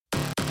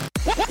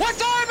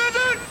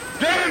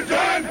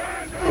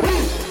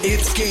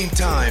It's game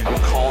time.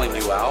 I'm calling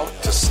you out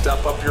to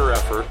step up your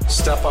effort,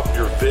 step up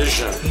your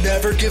vision.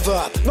 Never give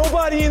up.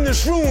 Nobody in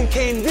this room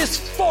came this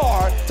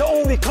far to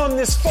only come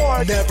this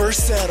far. Never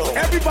settle.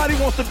 Everybody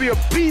wants to be a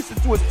beast.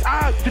 It's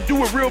time to do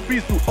what real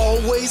beasts do.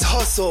 Always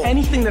hustle.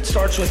 Anything that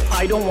starts with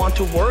I don't want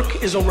to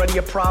work is already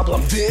a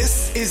problem.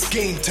 This is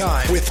game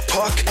time with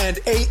Puck and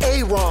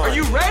Aaron. Are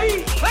you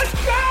ready?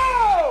 Let's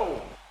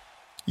go!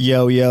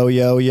 Yo, yo,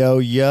 yo, yo,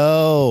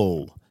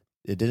 yo.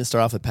 It didn't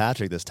start off with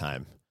Patrick this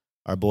time.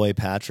 Our boy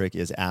Patrick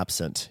is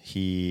absent.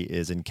 He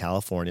is in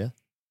California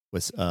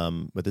with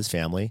his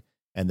family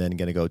and then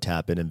going to go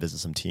tap in and visit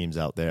some teams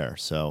out there.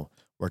 So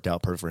worked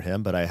out perfect for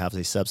him, but I have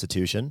a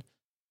substitution.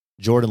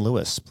 Jordan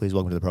Lewis, please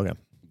welcome to the program.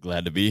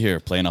 Glad to be here,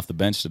 playing off the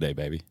bench today,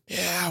 baby.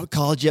 Yeah, we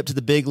called you up to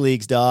the big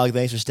leagues, dog.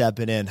 Thanks for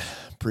stepping in.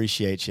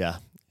 Appreciate you.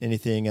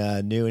 Anything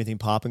new, anything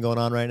popping going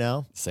on right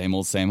now? Same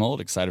old, same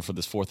old. Excited for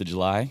this 4th of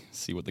July.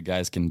 See what the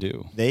guys can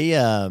do.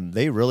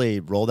 They really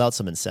rolled out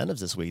some incentives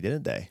this week,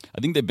 didn't they?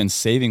 I think they've been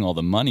saving all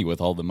the money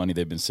with all the money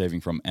they've been saving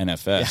from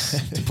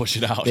NFS to push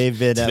it out. They've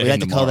been. We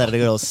like to call that a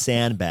little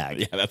sandbag.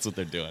 Yeah, that's what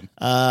they're doing.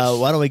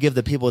 Why don't we give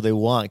the people what they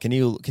want? Can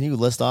you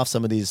list off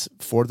some of these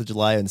 4th of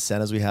July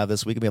incentives we have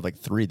this week? We have like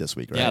 3 this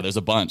week, right? Yeah, there's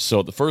a bunch.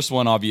 So the first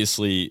one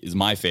obviously is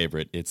my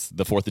favorite. It's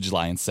the 4th of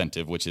July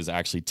incentive, which is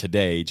actually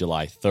today,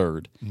 July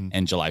 3rd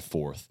and July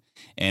 4th.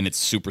 And it's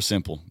super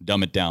simple.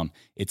 Dumb it down.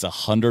 It's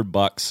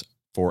 $100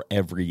 for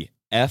every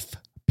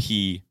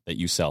FP that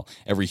you sell.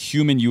 Every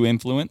human you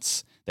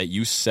influence that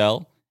you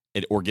sell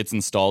it or gets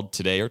installed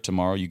today or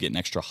tomorrow, you get an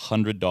extra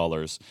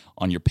 $100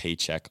 on your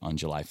paycheck on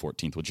July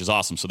 14th, which is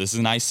awesome. So this is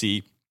an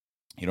IC.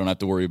 You don't have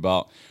to worry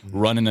about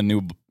running a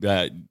new,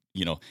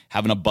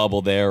 having a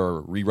bubble there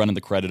or rerunning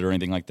the credit or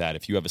anything like that.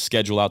 If you have a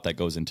schedule out that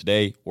goes in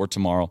today or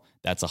tomorrow,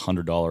 that's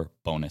 $100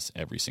 bonus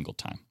every single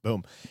time.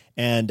 Boom.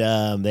 And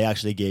they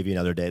actually gave you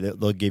another day.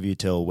 They'll give you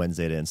till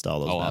Wednesday to install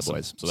those bad awesome.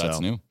 boys. So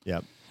that's new.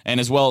 Yep. And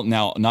as well,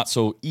 now, not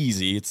so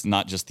easy. It's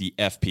not just the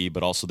FP,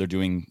 but also they're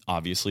doing,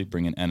 obviously,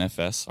 bringing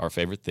NFS, our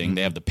favorite thing.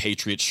 They have the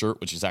Patriot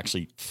shirt, which is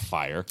actually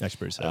fire. That's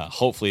pretty sick.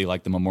 Hopefully,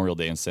 like the Memorial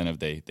Day incentive,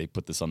 they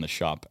put this on the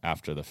shop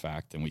after the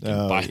fact, and we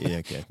can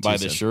buy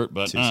the shirt,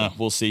 but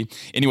we'll see.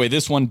 Anyway,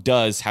 this one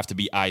does have to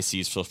be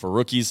ICs. So for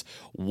rookies,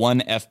 1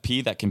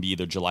 FP, that can be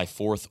either July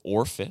 4th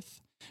or 5th.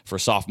 For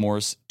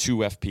sophomores, 2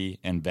 FP,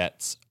 and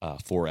vets,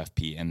 4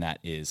 FP, and that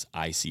is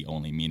IC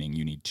only, meaning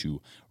you need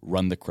to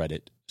run the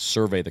credit,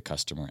 survey the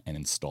customer, and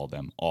install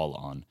them all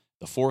on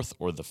the 4th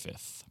or the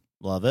 5th.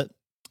 Love it.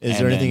 Is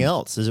there anything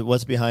else? Is it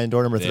what's behind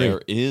door number 3?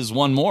 There is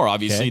one more,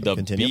 obviously, the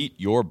continue. Beat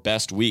Your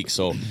Best Week.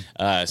 So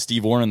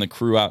Steve Warren and the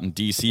crew out in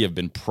D.C. have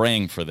been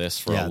praying for this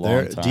for a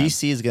long time.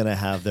 D.C. is going to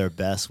have their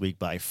best week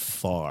by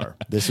far.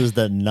 This is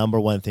the number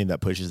one thing that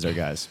pushes their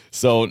guys.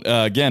 So,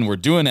 again, we're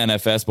doing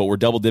NFS, but we're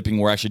double dipping.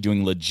 We're actually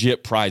doing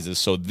legit prizes.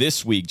 So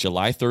this week,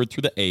 July 3rd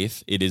through the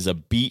 8th, it is a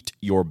Beat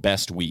Your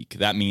Best Week.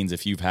 That means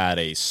if you've had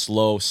a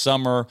slow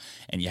summer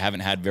and you haven't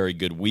had very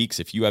good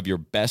weeks, if you have your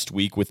best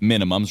week with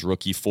minimums,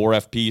 rookie 4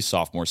 FP,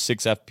 sophomore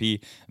 6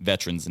 FP,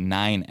 veterans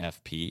 9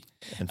 FP.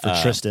 And for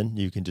Tristan,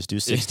 you can just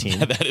do 16.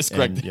 That is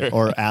correct.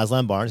 Or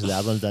Aslan Barnes, because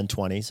Aslan's done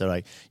 20. So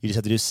you just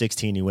have to do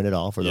 16. You win it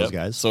all for those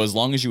guys. So as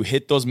long as you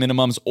hit those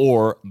minimums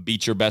or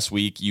beat your best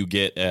week, you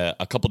get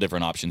a couple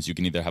different options. You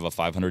can either have a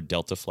 500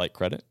 Delta flight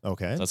credit.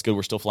 Okay. So that's good.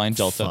 We're still flying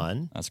Delta.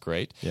 Fun. That's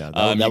great. Yeah,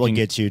 that will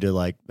get you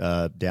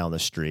to down the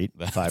street.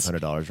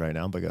 $500 right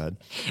now, but go ahead.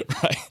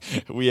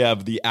 Right. We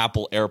have the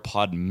Apple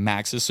AirPod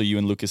Maxes, so you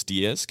and Lucas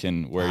Diaz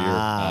can wear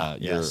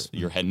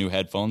your new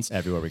headphones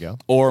everywhere we go.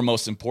 Or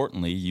most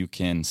importantly, you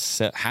can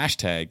set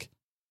hashtag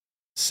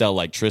sell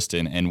like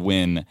Tristan and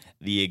win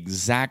the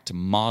exact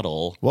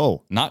model.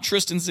 Whoa. Not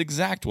Tristan's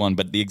exact one,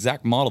 but the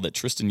exact model that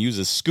Tristan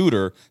uses,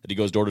 scooter, that he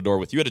goes door to door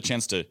with. You had a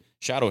chance to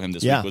shadow him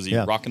this week. Was he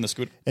rocking the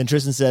scooter? And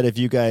Tristan said if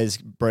you guys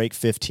break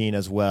 15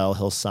 as well,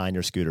 he'll sign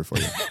your scooter for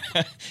you.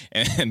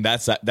 And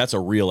that's a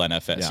real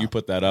NFS. You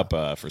put that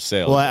up for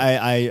sale. Well,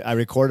 I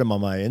recorded him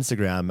on my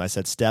Instagram. I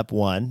said step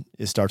 1,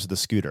 it starts with a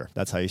scooter.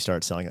 That's how you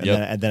start selling it.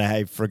 And then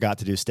I forgot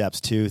to do steps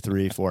 2,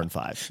 3, 4, and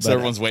 5. So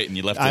everyone's waiting.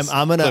 You left.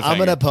 I'm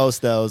gonna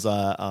post those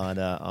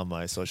on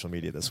my social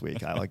media this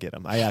week. I'll get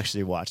them. I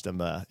actually watched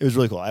them. It was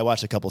really cool. I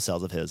watched a couple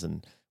sales of his,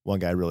 and one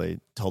guy really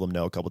told him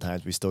no a couple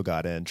times. We still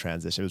got in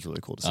transition. It was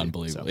really cool to see.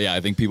 Unbelievable. So. Yeah, I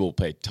think people will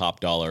pay top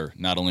dollar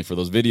not only for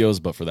those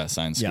videos, but for that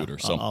signed scooter.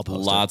 So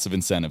lots of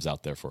incentives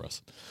out there for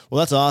us. Well,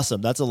 that's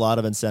awesome. That's a lot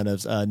of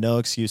incentives. No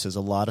excuses.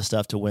 A lot of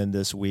stuff to win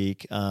this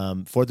week.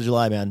 4th of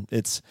July, man.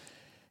 It's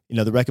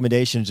the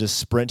recommendation is just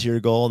sprint to your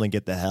goal and then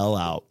get the hell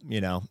out.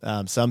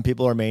 Some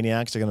people are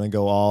maniacs. They're going to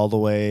go all the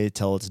way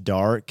till it's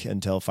dark,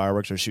 until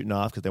fireworks are shooting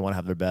off because they want to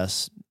have their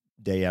best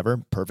day ever.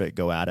 Perfect.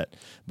 Go at it.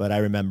 But I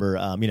remember,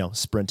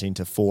 sprinting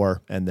to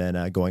 4 and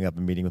then going up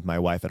and meeting with my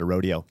wife at a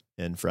rodeo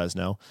in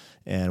Fresno.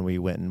 And we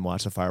went and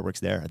watched the fireworks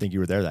there. I think you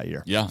were there that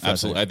year. Yeah,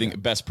 absolutely. I think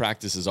best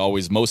practice is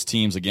always, most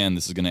teams, again,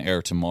 this is going to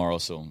air tomorrow.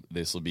 So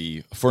this will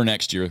be for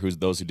next year.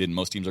 Those who didn't,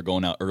 most teams are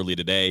going out early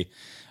today,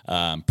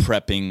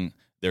 prepping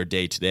their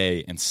day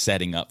today and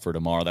setting up for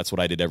tomorrow. That's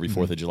what I did every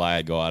 4th of July.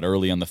 I'd go out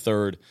early on the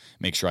 3rd,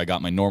 make sure I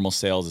got my normal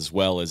sales, as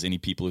well as any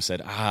people who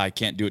said, I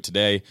can't do it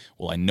today.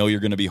 Well, I know you're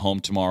going to be home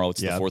tomorrow.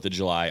 It's the 4th of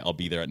July. I'll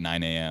be there at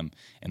 9 a.m.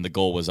 And the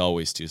goal was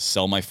always to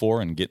sell my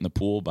 4 and get in the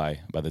pool by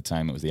the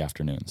time it was the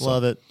afternoon.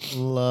 So.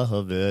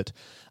 Love it.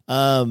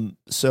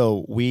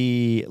 So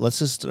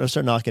let's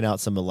start knocking out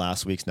some of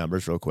last week's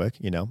numbers real quick,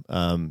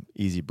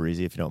 easy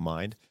breezy, if you don't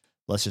mind.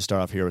 Let's just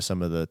start off here with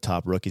some of the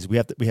top rookies. We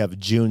have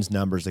June's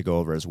numbers to go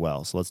over as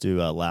well. So let's do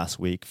last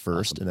week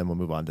first, and then we'll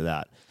move on to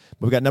that.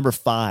 But we got number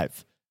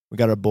 5. We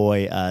got our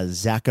boy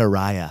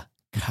Zachariah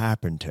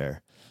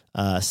Carpenter,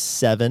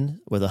 7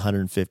 with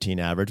 115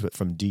 average, but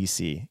from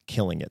DC,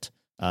 killing it.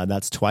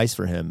 That's twice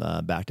for him,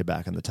 back to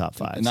back in the top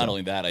 5. And not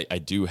only that, I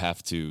do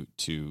have to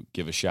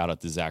give a shout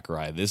out to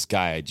Zachariah. This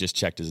guy, I just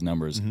checked his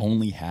numbers,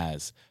 only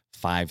has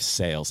 5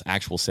 sales,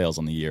 actual sales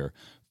on the year.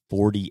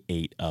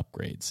 48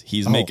 upgrades.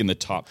 He's making the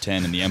top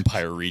 10 in the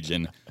Empire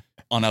region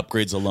on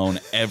upgrades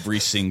alone every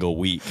single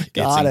week.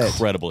 It's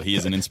incredible. He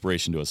is an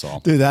inspiration to us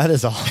all. Dude, that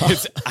is awesome.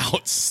 It's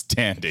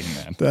outstanding,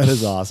 man. That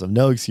is awesome.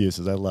 No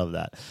excuses. I love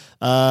that.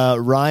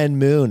 Ryan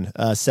Moon,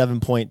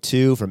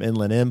 7.2 from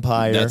Inland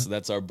Empire.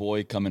 That's our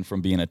boy coming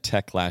from being a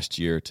tech last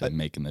year to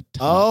making the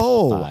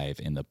top 5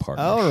 in the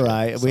partnership. All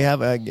right. So. We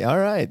have all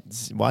right.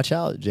 Watch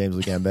out, James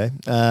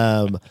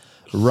Lugambe.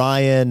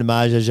 Ryan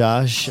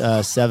Majajash,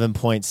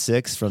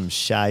 7.6 from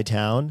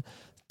Chi-Town.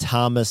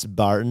 Thomas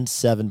Barton,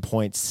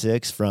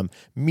 7.6 from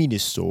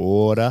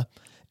Minnesota.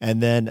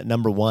 And then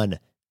number 1,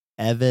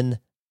 Evan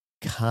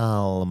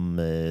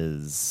Kalmes,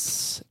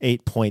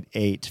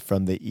 8.8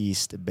 from the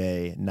East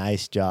Bay.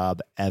 Nice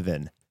job,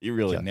 Evan. You're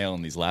really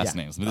nailing these last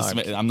names.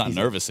 I'm not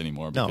nervous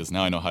anymore because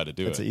now I know how to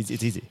do it.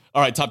 It's easy.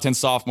 All right, top 10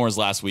 sophomores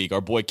last week.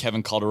 Our boy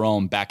Kevin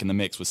Calderon back in the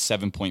mix with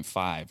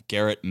 7.5.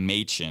 Garrett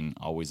Machin,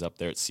 always up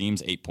there it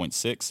seems,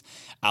 8.6.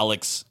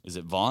 Alex, is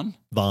it Vaughn?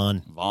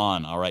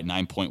 Vaughn, all right,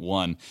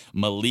 9.1.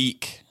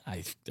 Malik,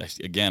 I've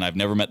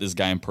never met this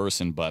guy in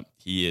person, but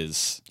he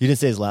is... You didn't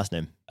say his last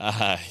name.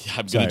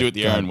 I'm going to do it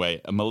the Aaron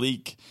way.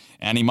 Malik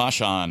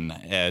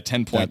Animashan,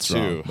 10.2. That's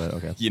wrong, but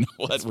okay. You know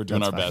what? We're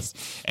doing our best.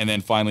 And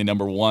then finally,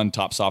 number 1,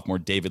 top sophomore,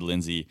 David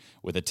Lindsay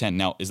with a 10.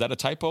 Now, is that a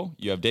typo?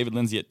 You have David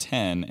Lindsay at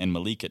 10 and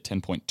Malik at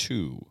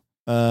 10.2.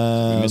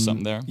 Did we miss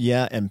something there?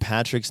 Yeah, and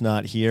Patrick's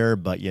not here,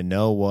 but you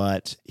know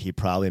what? He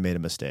probably made a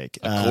mistake.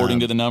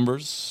 According to the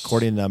numbers?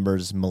 According to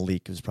numbers,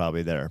 Malik is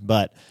probably there.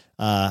 But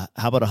how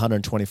about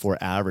 124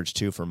 average,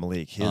 too, for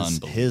Malik?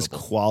 His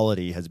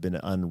quality has been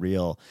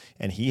unreal,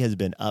 and he has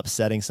been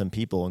upsetting some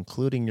people,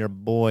 including your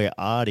boy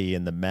Adi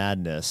in the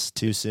madness.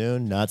 Too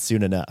soon? Not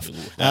soon enough.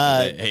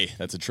 Hey,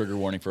 that's a trigger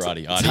warning for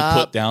Adi. Adi,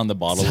 put down the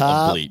bottle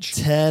of bleach.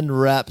 10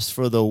 reps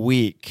for the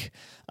week.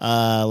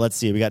 Let's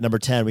see. We got number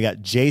 10. We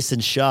got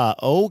Jason Shaw.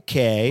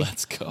 Okay.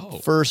 Let's go.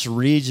 First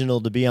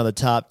regional to be on the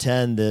top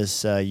 10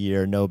 this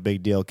year. No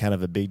big deal. Kind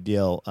of a big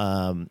deal.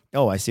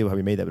 I see how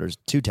we made that, but there's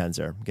 2 10s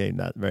there. Okay,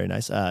 not very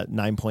nice.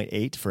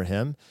 9.8 for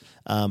him.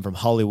 From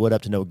Hollywood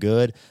up to no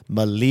good.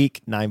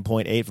 Malik,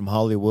 9.8 from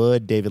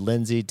Hollywood. David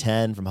Lindsay,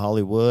 10 from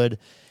Hollywood.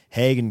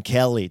 Hagen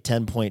Kelly,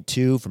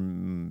 10.2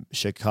 from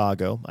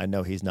Chicago. I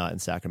know he's not in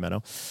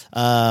Sacramento.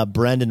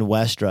 Brendan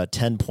Westra,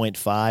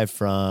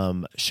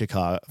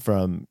 10.5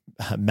 from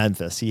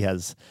Memphis. He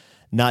has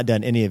not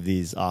done any of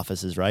these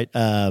offices, right?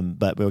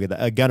 But we'll get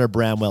that. Gunnar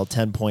Bramwell,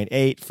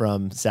 10.8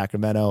 from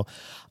Sacramento.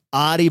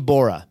 Adi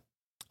Bora,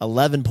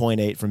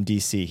 11.8 from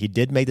DC. He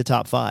did make the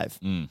top 5.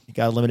 He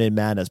got eliminated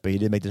madness, but he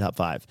did make the top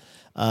 5.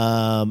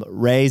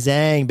 Ray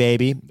Zhang,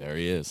 baby. There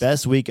he is.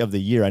 Best week of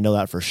the year. I know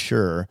that for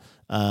sure.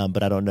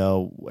 But I don't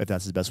know if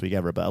that's his best week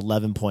ever. But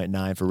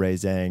 11.9 for Ray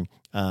Zhang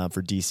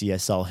for DC. I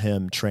saw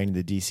him training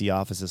the DC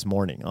office this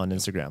morning on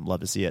Instagram.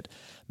 Love to see it.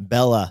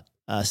 Bella,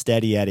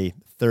 Steady Eddie,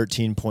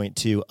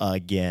 13.2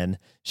 again.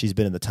 She's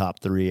been in the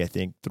top 3, I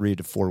think, 3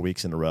 to 4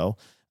 weeks in a row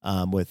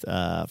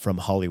from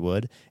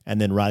Hollywood.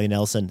 And then Riley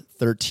Nelson,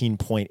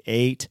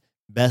 13.8.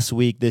 Best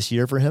week this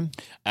year for him?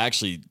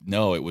 Actually,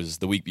 no, it was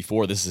the week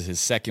before. This is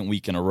his second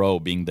week in a row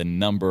being the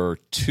number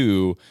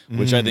 2,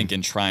 which I think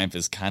in Triumph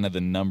is kind of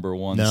the number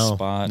 1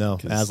 spot. No,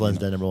 Aslan's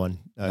the number 1.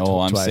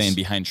 I'm saying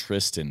behind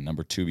Tristan,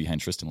 number 2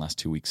 behind Tristan last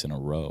 2 weeks in a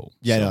row.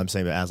 Yeah, so. No, I'm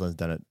saying but Aslan's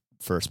done it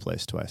first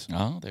place twice.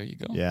 Oh, there you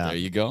go. Yeah. There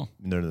you go.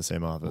 They're in the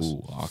same office.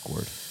 Ooh,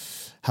 awkward.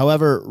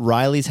 However,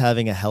 Riley's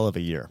having a hell of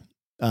a year.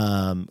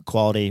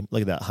 Quality, look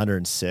at that,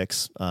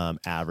 106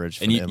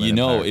 average. And you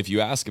know, if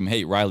you ask him,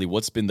 hey, Riley,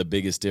 what's been the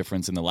biggest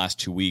difference in the last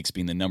 2 weeks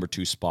being the number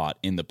 2 spot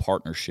in the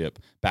partnership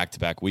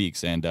back-to-back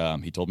weeks? And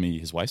he told me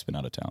his wife's been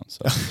out of town.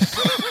 So.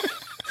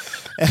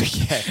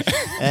 Okay.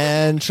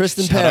 And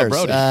Tristan Pears,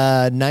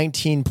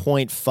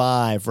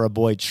 19.5 for a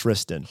boy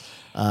Tristan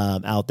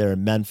out there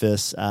in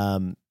Memphis.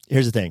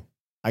 Here's the thing.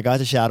 I got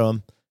to shadow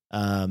him.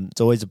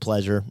 It's always a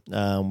pleasure.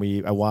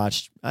 I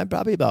watched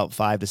probably about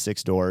 5 to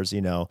 6 doors,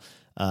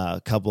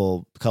 a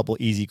couple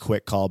easy,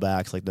 quick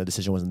callbacks. Like the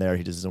decision wasn't there.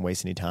 He just doesn't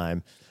waste any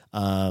time.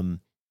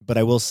 But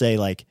I will say,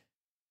 like,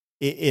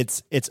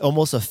 it's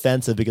almost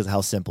offensive because of how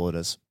simple it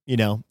is,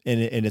 and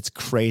it's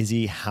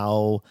crazy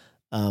how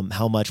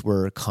how much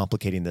we're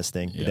complicating this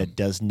thing. Yeah. That it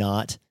does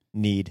not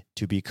need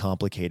to be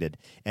complicated.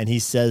 And he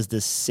says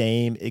the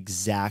same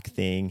exact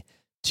thing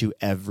to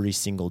every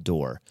single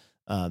door.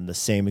 The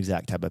same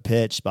exact type of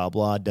pitch, blah,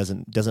 blah,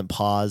 doesn't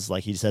pause.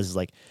 Like he says, is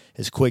like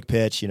his quick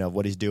pitch,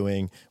 what he's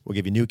doing. We'll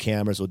give you new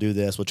cameras. We'll do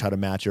this. We'll try to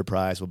match your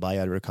price. We'll buy you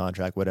out of your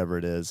contract, whatever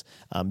it is.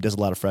 Does a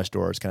lot of fresh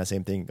doors, kind of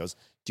same thing. He goes,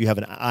 do you have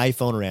an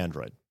iPhone or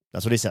Android?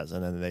 That's what he says.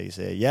 And then they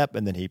say, yep.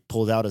 And then he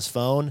pulls out his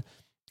phone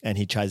and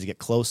he tries to get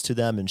close to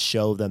them and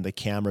show them the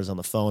cameras on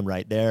the phone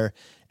right there.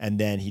 And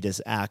then he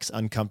just acts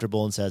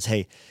uncomfortable and says,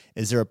 hey,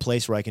 is there a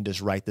place where I can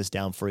just write this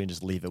down for you and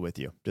just leave it with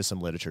you? Just some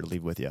literature to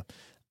leave with you.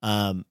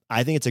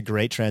 I think it's a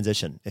great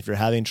transition. If you're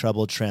having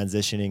trouble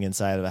transitioning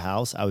inside of a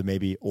house, I would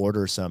maybe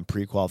order some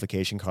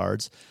pre-qualification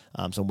cards,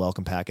 some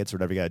welcome packets,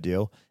 whatever you got to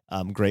do.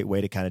 Great way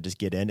to kind of just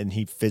get in. And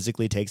he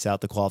physically takes out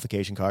the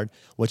qualification card.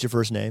 What's your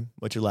first name?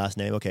 What's your last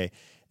name? Okay.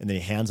 And then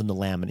he hands them the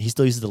laminate. He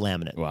still uses the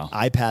laminate. Wow.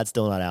 iPad's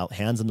still not out.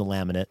 Hands them the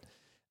laminate.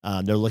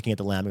 They're looking at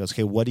the laminate. Goes,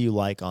 okay, what do you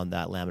like on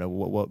that laminate?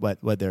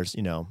 What there's,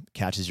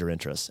 catches your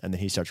interest? And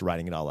then he starts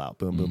writing it all out.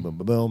 Boom, boom, boom,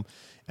 boom, boom.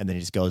 And then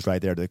he just goes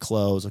right there to the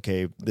close.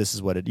 Okay, this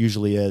is what it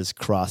usually is.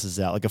 Crosses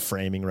out like a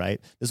framing,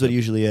 right? This is what it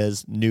usually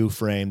is. New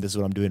frame. This is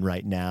what I'm doing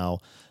right now.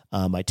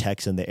 My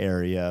text in the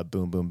area.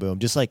 Boom, boom, boom.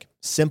 Just like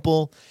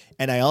simple.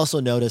 And I also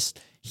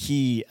noticed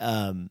he,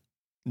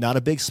 not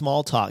a big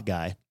small talk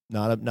guy.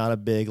 Not a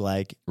big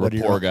like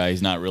rapport guy.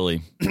 He's not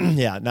really.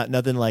 Yeah,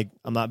 nothing like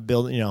I'm not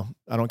building.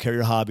 I don't care what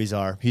your hobbies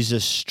are. He's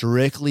just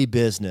strictly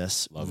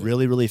business.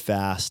 Really, really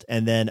fast.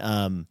 And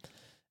then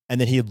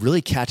he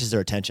really catches their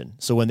attention.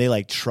 So when they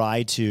like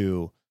try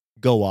to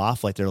go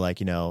off, like they're like,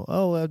 he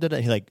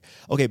like,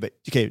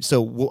 okay,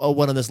 so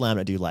what on this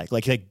laminate do you like?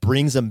 Like he like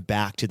brings them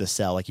back to the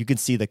cell. Like you can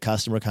see the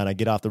customer kind of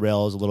get off the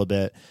rails a little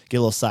bit, get a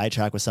little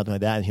sidetracked with something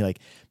like that, and he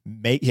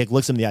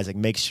looks them in the eyes, like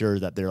make sure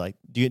that they're like,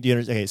 do you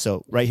understand? Okay,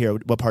 so right here,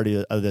 what part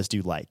of this do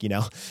you like?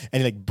 And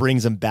he like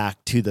brings them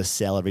back to the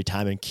cell every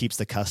time and keeps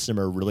the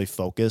customer really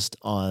focused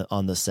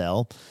on the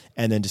cell,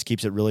 and then just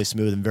keeps it really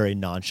smooth and very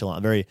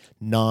nonchalant, very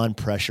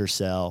non-pressure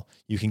cell.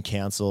 You can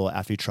cancel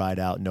after you try it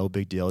out, no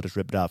big deal. Just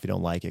rip it out if you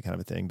don't like it, kind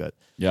of a thing. But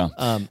yeah,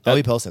 I'll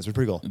be posting. It's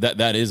pretty cool.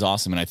 That is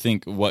awesome. And I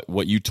think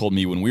what you told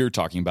me when we were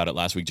talking about it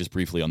last week, just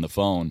briefly on the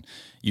phone,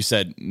 you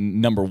said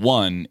number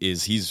one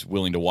is he's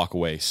willing to walk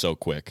away so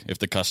quick. If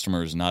the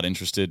customer is not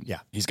interested,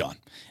 he's gone.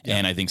 Yeah.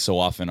 And I think so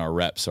often our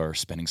reps are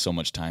spending so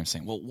much time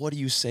saying, well, what do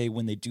you say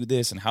when they do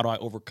this? And how do I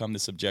overcome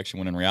this objection?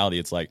 When in reality,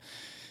 it's like,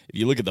 if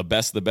you look at the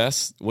best of the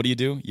best, what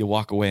do? You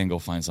walk away and go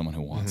find someone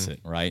who wants it,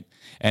 right?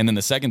 And then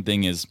the second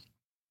thing is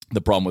the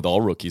problem with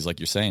all rookies,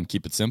 like you're saying,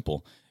 keep it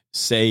simple.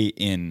 Say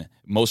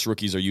most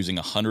rookies are using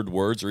 100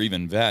 words, or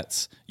even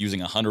vets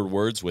using 100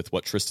 words with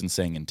what Tristan's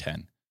saying in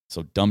 10.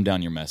 So dumb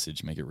down your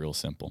message, make it real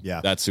simple.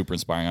 Yeah. That's super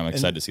inspiring. I'm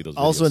excited to see those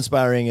videos. Also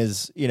inspiring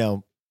is,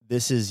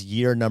 this is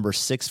year number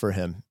 6 for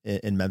him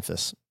in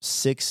Memphis.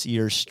 6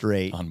 years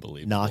straight.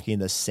 Unbelievable. Knocking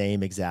the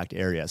same exact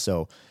area.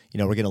 So,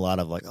 we're getting a lot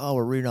of like, oh,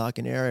 we're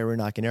re-knocking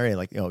area.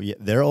 Like,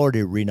 they're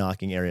already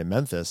re-knocking area in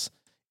Memphis.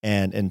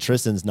 And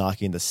Tristan's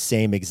knocking the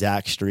same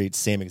exact street,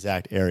 same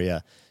exact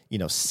area,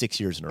 6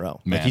 years in a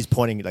row. Man. Like he's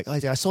pointing like, oh,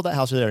 I sold that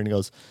house over there. And he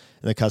goes,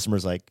 and the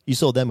customer's like, you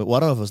sold them. Well,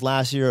 I don't know if it was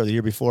last year or the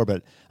year before,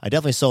 but I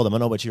definitely sold them. I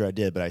don't know what year I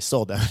did, but I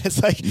sold them.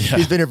 It's like,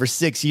 he's been here for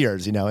 6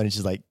 years, and it's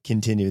just like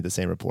continue the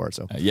same rapport.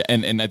 So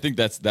and I think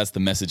that's the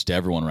message to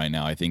everyone right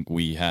now. I think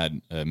we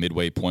had a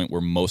midway point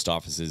where most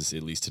offices,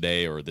 at least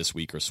today or this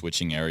week, are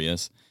switching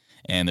areas.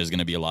 And there's going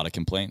to be a lot of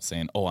complaints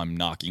saying, oh, I'm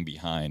knocking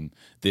behind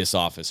this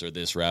office or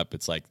this rep.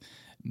 It's like,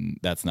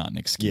 that's not an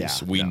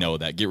excuse. We know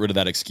that. Get rid of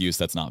that excuse.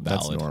 That's not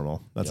valid. That's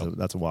normal.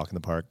 That's a walk in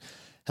the park.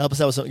 Help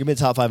us out with something. Give me the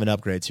top 5 and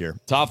upgrades here.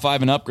 Top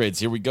 5 and upgrades.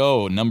 Here we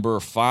go. Number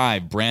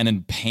 5,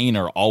 Brandon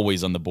Painter,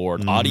 always on the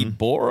board. Adi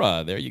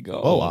Bora, there you go.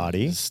 Oh,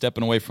 Adi.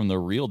 Stepping away from the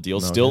real deal,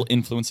 still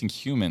influencing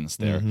humans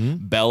there.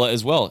 Bella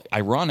as well.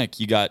 Ironic,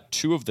 you got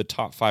 2 of the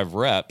top 5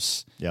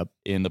 reps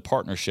in the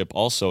partnership,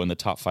 also in the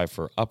top 5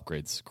 for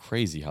upgrades.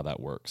 Crazy how that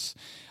works.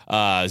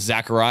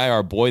 Zachariah,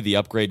 our boy, the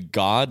upgrade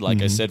god.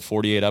 Like I said,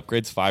 48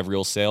 upgrades, 5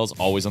 real sales,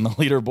 always on the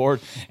leaderboard.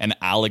 And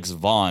Alex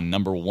Vaughn,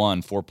 number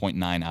 1,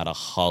 4.9 out of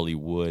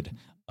Hollywood.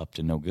 Up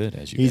to no good,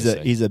 as you guys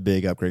say. He's a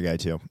big upgrade guy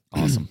too.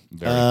 Awesome.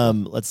 Very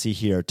cool. Let's see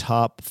here.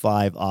 Top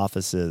 5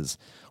 offices.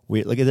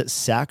 We look at it.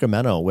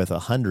 Sacramento with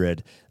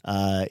 100.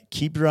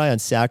 Keep your eye on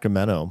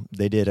Sacramento.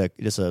 They did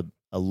just a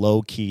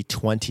low key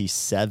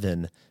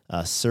 27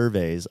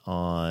 surveys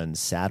on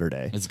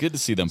Saturday. It's good to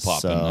see them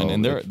popping, So,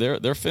 and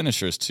they're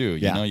finishers too.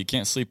 You know, you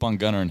can't sleep on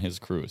Gunner and his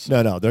crews.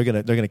 No, they're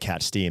gonna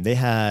catch steam. They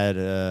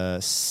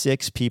had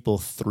 6 people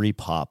 3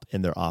 pop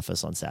in their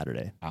office on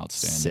Saturday.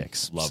 Outstanding.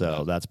 6. Love so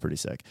that. that's pretty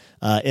sick.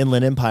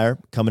 Inland Empire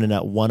coming in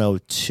at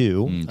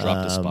 102.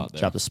 Dropped a spot there.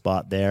 Dropped a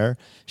spot there.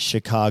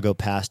 Chicago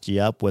passed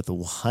you up with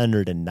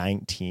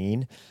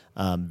 119.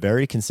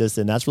 Very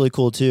consistent. That's really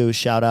cool too.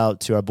 Shout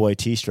out to our boy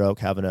T-Stroke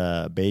having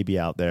a baby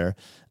out there.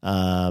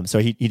 So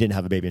he didn't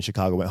have a baby in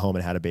Chicago, went home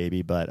and had a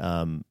baby, but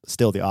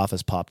still the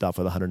office popped off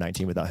with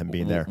 119 without him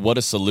being there. What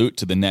a salute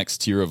to the next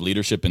tier of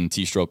leadership in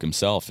T-Stroke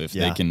himself. If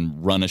they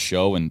can run a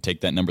show and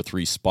take that number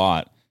 3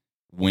 spot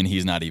when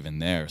he's not even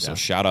there. So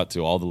shout out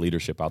to all the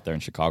leadership out there in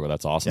Chicago.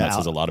 That's awesome. That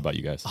says a lot about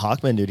you guys.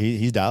 Hawkman, dude,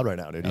 he's dialed right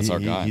now, dude. That's our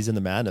guy. He's in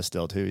the madness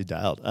still, too. He's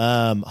dialed.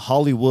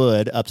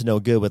 Hollywood up to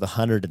no good with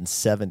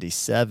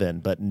 177,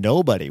 but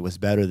nobody was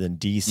better than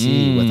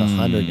DC with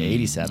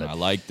 187. I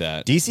like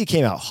that. DC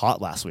came out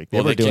hot last week. They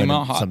were doing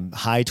some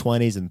high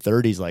 20s and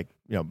 30s, like,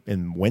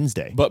 in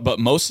Wednesday. But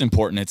most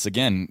important, it's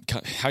again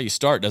how you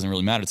start doesn't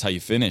really matter. It's how you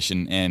finish.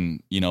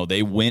 And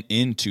they went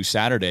into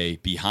Saturday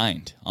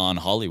behind on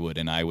Hollywood,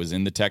 and I was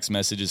in the text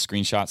messages,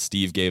 screenshots.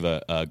 Steve gave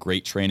a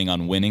great training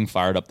on winning,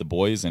 fired up the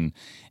boys, and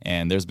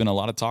there's been a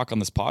lot of talk on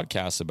this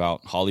podcast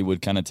about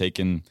Hollywood kind of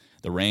taking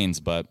the reins,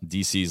 but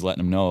DC's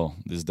letting them know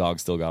this dog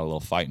still got a little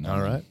fight in him.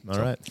 All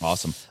right.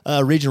 Awesome.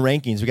 Region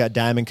rankings, we got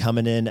Diamond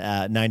coming in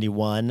at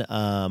 91,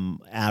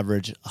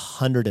 average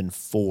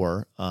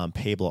 104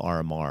 payable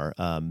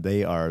RMR.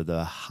 They are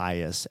the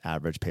highest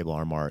average payable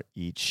RMR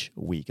each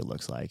week, it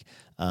looks like.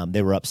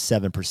 They were up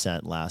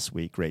 7% last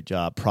week. Great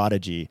job.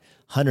 Prodigy,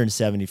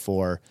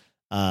 174.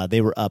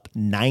 They were up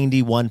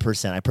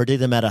 91%. I predicted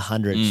them at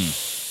 100.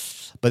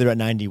 But they're at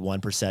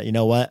 91%. You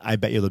know what? I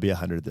bet you there'll be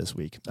 100 this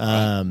week.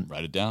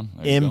 Write it down.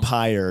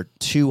 Empire,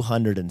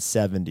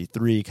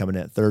 273, coming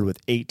in at third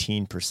with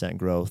 18%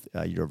 growth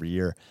year over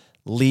year.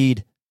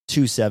 Lead,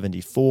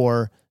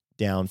 274,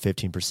 down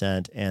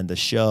 15%. And the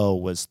show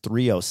was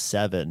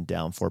 307,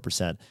 down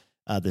 4%.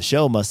 The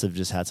show must have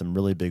just had some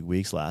really big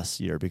weeks last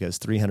year, because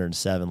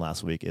 307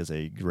 last week is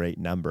a great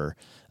number.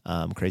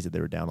 Crazy that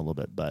they were down a little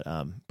bit, but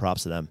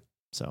props to them.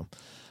 So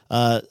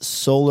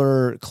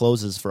solar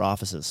closes for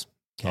offices.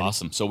 Kenny.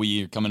 Awesome. So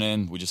we are coming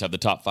in. We just have the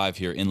top 5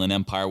 here. Inland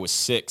Empire was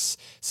 6,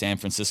 San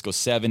Francisco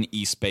 7,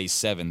 East Bay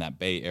 7, that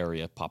Bay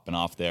Area popping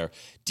off there.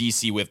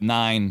 DC with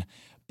 9,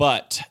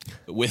 but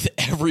with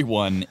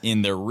everyone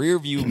in their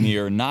rearview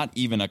mirror, not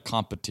even a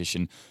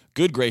competition.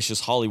 Good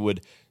gracious,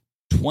 Hollywood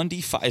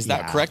 25. Is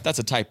that correct? That's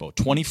a typo.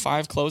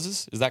 25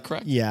 closes. Is that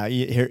correct? Yeah.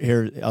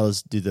 Here, I'll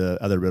just do the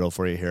other riddle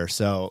for you here.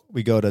 So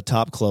we go to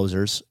top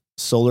closers.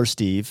 Solar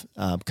Steve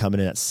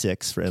coming in at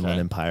 6 for Inland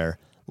Empire.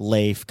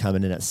 Leif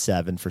coming in at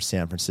 7 for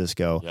San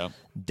Francisco. Yep.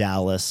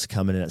 Dallas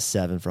coming in at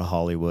 7 for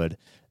Hollywood.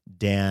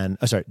 John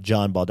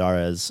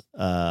Baldarez,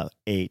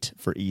 8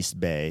 for East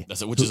Bay.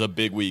 Which is a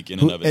big week in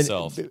and of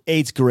itself.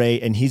 8's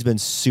great, and he's been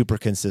super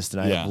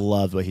consistent. I have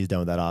loved what he's done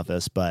with that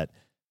office. But,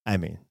 I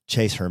mean,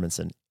 Chase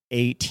Hermanson,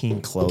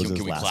 18 closes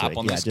can we last clap week.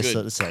 on this?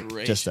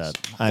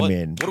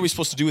 What are we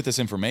supposed to do with this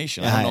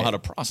information? I don't know how to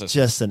process it.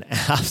 Just an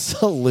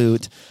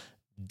absolute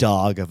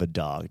dog of a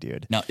dog,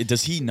 dude. Now,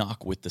 does he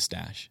knock with the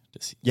stash?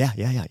 Yeah.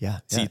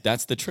 See,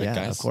 that's the trick,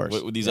 guys. Of course.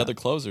 With these other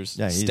closers,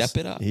 step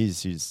it up.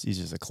 He's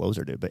just a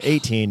closer, dude. But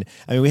 18.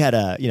 I mean, we had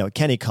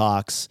Kenny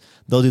Cox.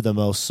 They'll do the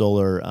most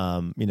solar,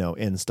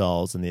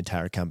 installs in the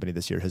entire company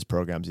this year. His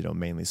program's,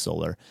 mainly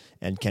solar.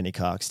 And Kenny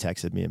Cox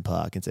texted me and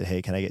Puck and said,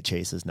 "Hey, can I get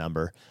Chase's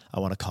number? I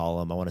want to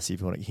call him. I want to see if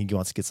he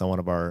wants to get on one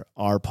of our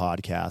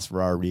podcasts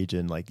for our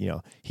region.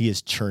 He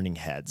is churning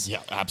heads.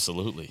 Yeah,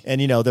 absolutely. And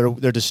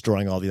they're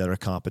destroying all the other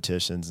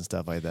competitions and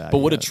stuff like that. But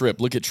what a trip!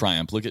 Look at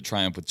Triumph. Look at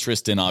Triumph with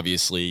Tristan.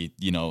 Obviously,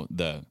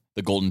 the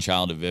golden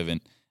child of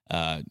Vivint.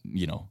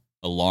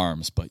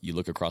 Alarms. But you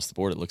look across the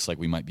board, it looks like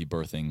we might be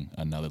birthing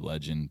another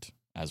legend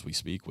as we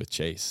speak with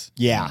Chase.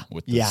 Yeah.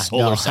 With the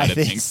solar side of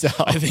things. So.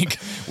 I think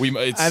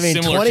it's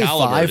similar 25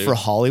 caliber, for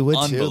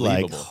Hollywood too.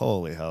 Unbelievable.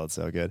 Holy hell, it's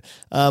so good.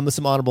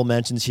 Some honorable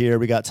mentions here.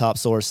 We got top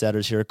solar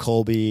setters here.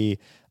 Colby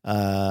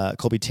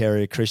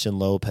Terry, Christian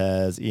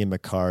Lopez, Ian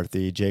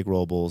McCarthy, Jake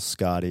Robles,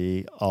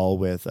 Scotty, all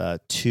with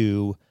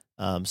 2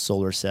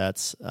 solar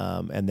sets.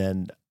 And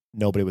then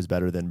nobody was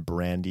better than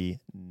Brady.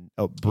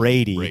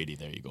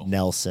 There you go.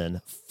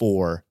 Nelson,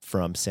 4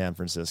 from San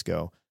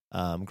Francisco.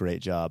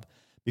 Great job.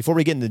 Before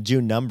we get into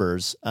June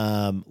numbers,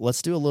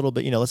 let's do a little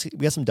bit. We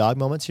got some dog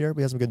moments here.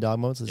 We have some good dog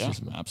moments. Yeah,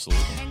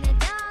 absolutely.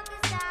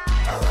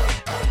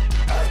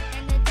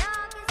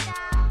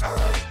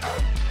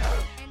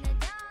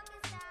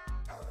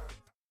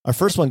 Our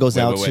first one goes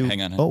out to.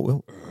 Hang on.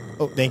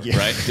 Oh, thank you.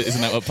 Right?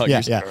 Isn't that what Puck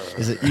Yeah.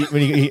 Is it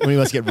when he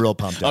wants to get real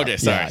pumped up? Okay,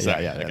 sorry.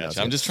 Yeah, I got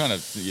you. I'm just trying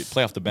to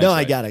play off the bench. No, right?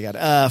 I got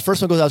it.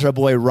 First one goes out to our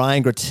boy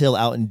Ryan Gratil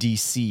out in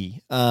DC.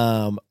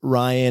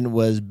 Ryan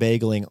was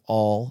bageling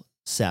all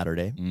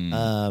Saturday,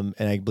 and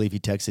I believe he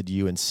texted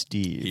you and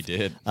Steve. He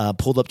did.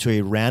 Pulled up to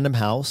a random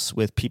house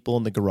with people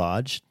in the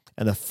garage,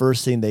 and the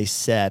first thing they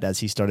said as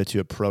he started to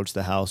approach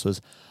the house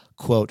was,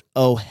 quote,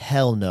 "Oh,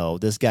 hell no,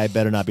 this guy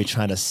better not be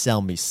trying to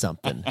sell me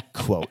something,"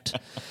 quote.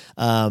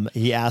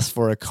 He asked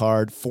for a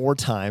card 4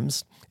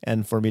 times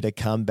and for me to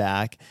come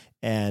back,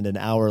 and an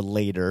hour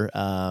later,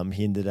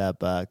 he ended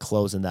up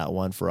closing that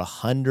one for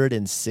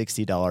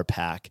 $160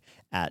 pack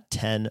at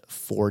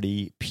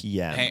 10:40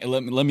 p.m. Hey,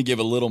 let me give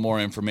a little more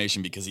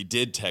information because he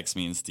did text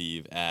me and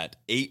Steve at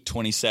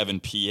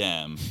 8:27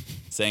 p.m.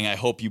 saying, I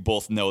hope you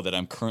both know that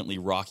I'm currently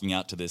rocking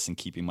out to this and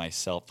keeping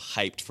myself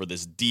hyped for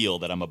this deal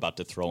that I'm about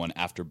to throw in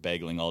after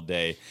bagling all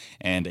day,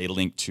 and a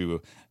link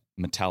to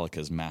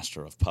Metallica's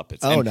Master of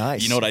Puppets. Oh, and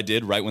nice. You know what I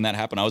did right when that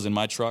happened? I was in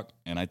my truck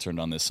and I turned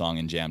on this song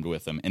and jammed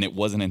with him. And it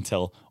wasn't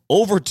until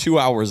over 2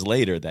 hours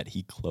later that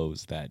he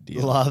closed that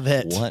deal. Love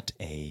it. What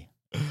a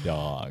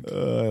dog.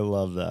 I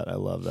love that. I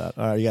love that.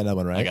 All right, you got another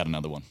one, right? I got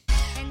another one.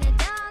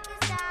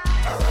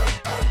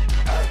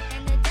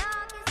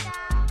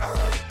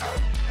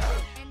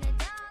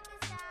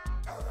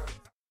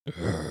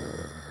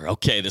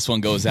 Okay, this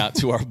one goes out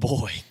to our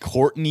boy,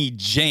 Courtney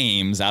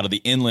James, out of the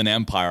Inland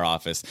Empire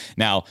office.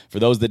 Now, for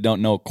those that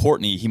don't know,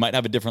 Courtney, he might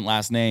have a different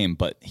last name,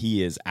 but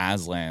he is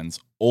Aslan's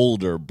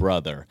older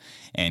brother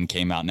and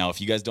came out. Now, if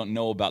you guys don't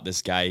know about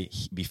this guy,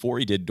 before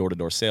he did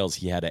door-to-door sales,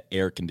 he had an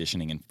air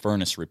conditioning and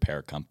furnace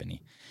repair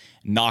company.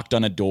 Knocked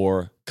on a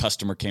door,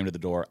 customer came to the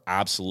door,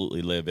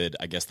 absolutely livid.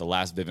 I guess the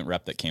last Vivint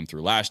rep that came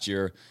through last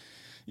year,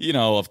 you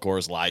know, of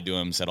course, lied to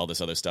him, said all this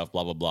other stuff,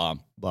 blah, blah, blah.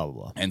 Blah, blah,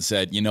 blah. And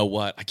said, you know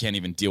what? I can't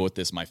even deal with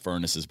this. My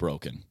furnace is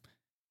broken.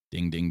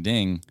 Ding, ding,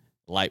 ding.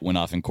 Light went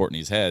off in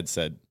Courtney's head,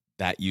 said,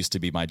 that used to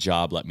be my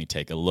job. Let me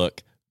take a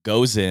look.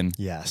 Goes in.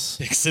 Yes.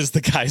 Fixes the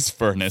guy's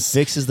furnace.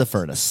 Fixes the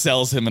furnace.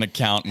 Sells him an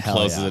account and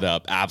closes it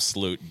up.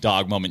 Absolute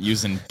dog moment,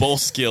 using both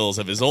skills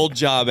of his old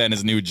job and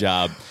his new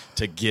job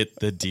to get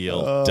the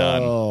deal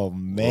done. Oh,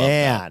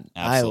 man.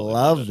 I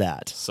love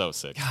that. So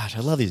sick. Gosh,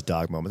 I love these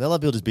dog moments. I love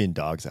people just being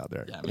dogs out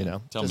there. Yeah, you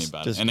know, tell me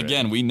about it. And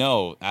again, we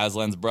know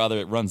Aslan's brother,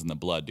 it runs in the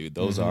blood, dude.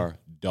 Those are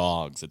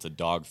dogs. It's a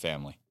dog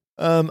family.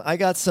 I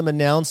got some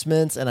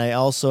announcements, and I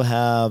also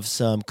have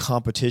some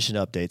competition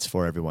updates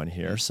for everyone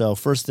here. So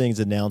first thing's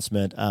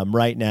announcement.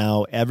 Right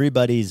now,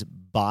 everybody's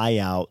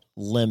buyout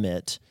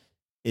limit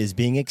is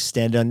being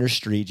extended under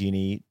Street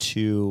Genie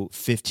to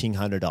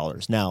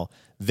 $1,500. Now,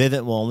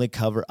 Vivint will only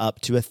cover up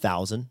to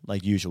 $1,000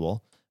 like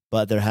usual,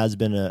 but there has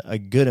been a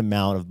good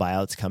amount of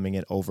buyouts coming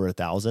in over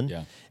 $1,000.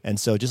 Yeah. And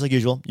so just like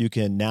usual, you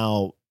can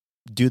now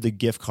do the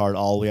gift card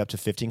all the way up to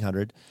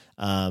 $1,500.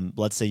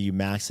 Let's say you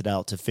max it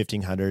out to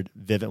 $1,500.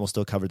 Vivint will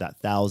still cover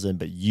that $1,000,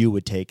 but you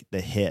would take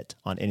the hit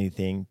on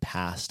anything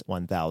past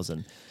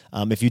 $1,000.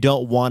 If you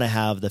don't want to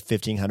have the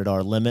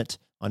 $1,500 limit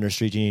under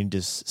Street Genie,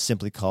 just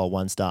simply call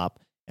One Stop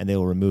and they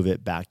will remove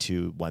it back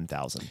to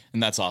 $1,000.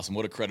 And that's awesome.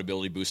 What a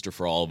credibility booster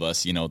for all of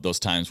us. You know, those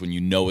times when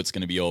you know it's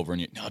going to be over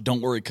and you, no,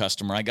 don't worry,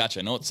 customer. I got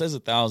you. I know it says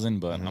 1,000,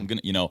 but I'm going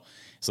to, you know,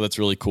 so that's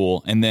really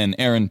cool. And then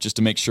Aaron, just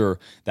to make sure,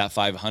 that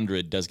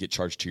 $500 does get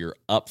charged to your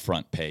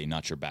upfront pay,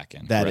 not your back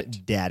end.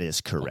 That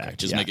is correct. Okay,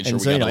 just making sure.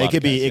 And we got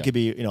it could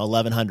be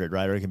 1,100,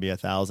 right? Or it can be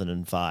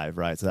 1,005,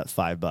 right? So that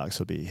 $5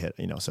 will be hit.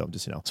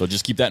 So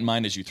just keep that in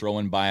mind as you throw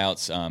in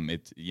buyouts.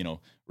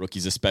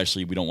 Rookies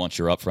especially, we don't want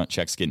your upfront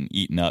checks getting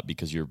eaten up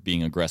because you're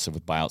being aggressive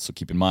with buyouts. So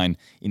keep in mind,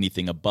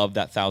 anything above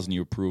that 1,000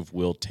 you approve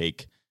will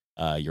take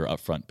your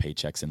upfront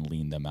paychecks and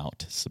lean them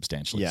out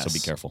substantially. Yes. So be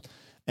careful.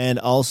 And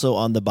also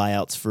on the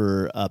buyouts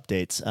for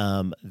updates,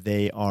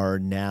 they are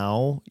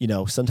now,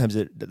 sometimes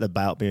the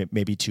buyout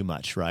may be too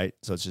much, right?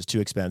 So it's just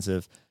too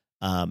expensive.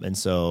 And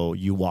so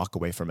you walk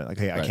away from it. Like,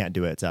 hey, right. I can't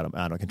do it. It's out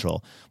of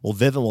control. Well,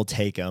 Vivint will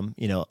take them,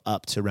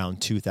 up to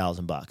around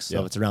 $2,000. So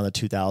if it's around the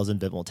 2,000,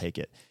 Vivint will take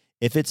it.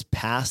 If it's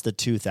past the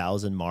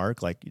 2,000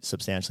 mark, like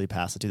substantially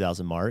past the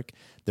 2,000 mark,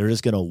 they're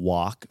just going to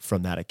walk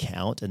from that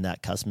account, and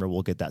that customer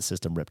will get that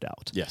system ripped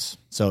out. Yes.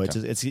 So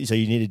so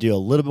you need to do a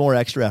little bit more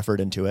extra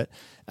effort into it.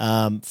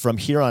 From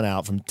here on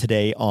out, from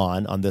today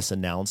on this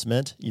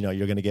announcement, you're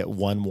going to get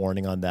one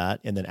warning on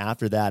that, and then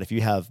after that, if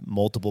you have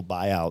multiple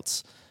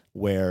buyouts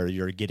where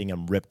you're getting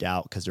them ripped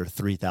out because they're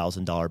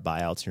 $3,000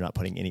 buyouts, you're not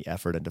putting any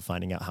effort into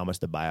finding out how much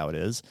the buyout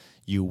is,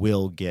 you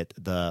will get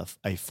a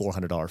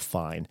 $400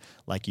 fine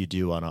like you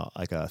do on a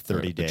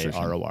 30-day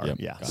ROR. Yep.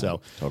 Yeah. So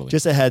totally.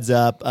 Just a heads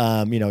up,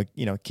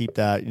 keep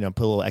that,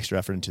 put a little extra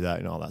effort into that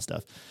and all that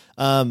stuff.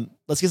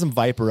 Let's get some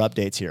Viper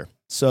updates here.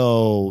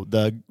 So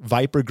the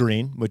Viper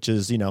Green, which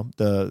is,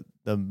 the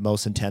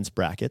most intense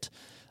bracket,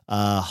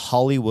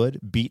 Hollywood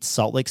beat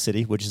Salt Lake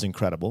City, which is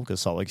incredible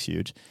because Salt Lake's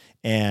huge,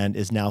 and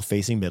is now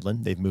facing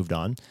Midland. They've moved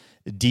on.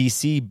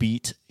 DC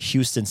beat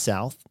Houston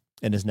South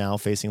and is now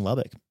facing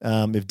Lubbock.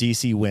 If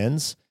DC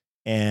wins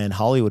and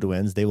Hollywood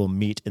wins, they will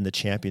meet in the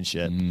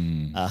championship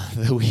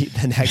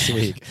the next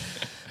week,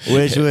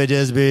 which would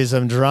just be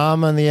some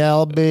drama in the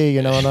LB.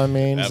 You know what I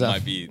mean? That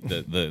might be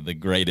the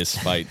greatest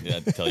fight.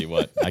 I tell you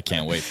what, I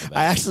can't wait for that.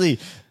 I actually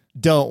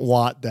don't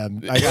want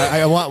them.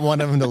 I want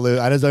one of them to lose.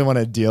 I just don't want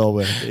to deal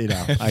with,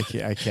 I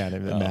can't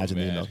even imagine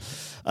the email.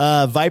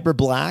 Viper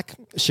Black,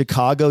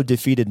 Chicago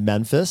defeated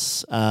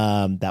Memphis.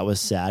 That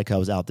was sad because I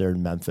was out there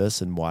in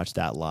Memphis and watched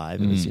that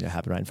live. It was,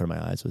 happened right in front of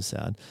my eyes. It was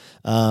sad.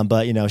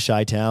 But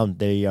Chi-Town,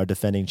 they are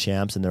defending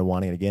champs and they're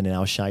wanting it again. And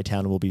now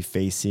Chi-Town will be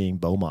facing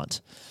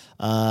Beaumont.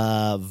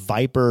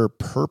 Viper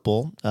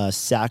Purple,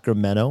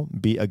 Sacramento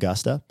beat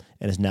Augusta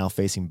and is now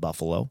facing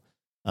Buffalo.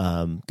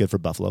 Good for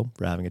Buffalo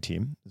for having a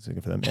team. It's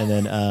good for them. And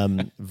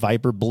then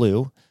Viper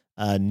Blue,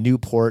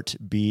 Newport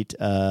beat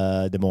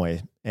Des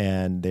Moines,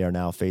 and they are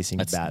now facing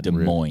That's Baton Des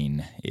Rouge.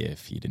 Moines,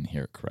 if you didn't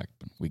hear it correct.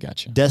 But we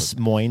got you. Des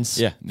Moines.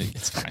 Yeah,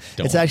 it's fine.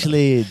 Don't It's worry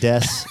actually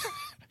Des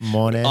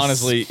Moines. about it.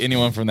 Honestly,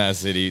 anyone from that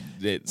city.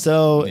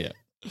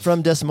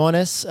 From Des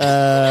Moines,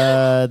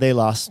 they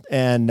lost,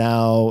 and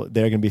now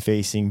they're going to be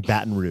facing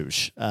Baton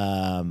Rouge.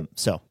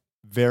 So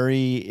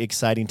very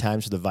exciting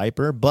times for the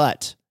Viper,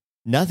 but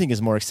nothing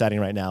is more exciting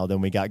right now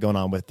than we got going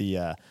on with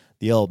the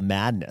old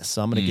madness.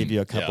 So I'm going to give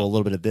you a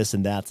little bit of this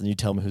and that, and you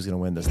tell me who's going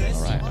to win this thing.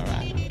 All right.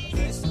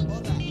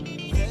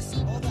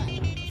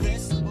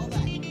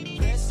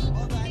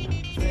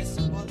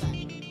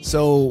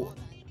 So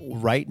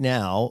right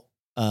now,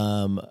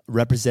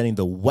 representing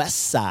the west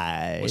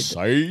side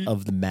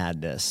of the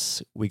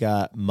madness, we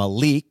got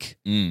Malik,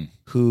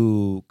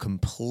 who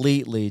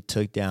completely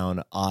took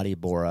down Adi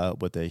Bora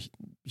with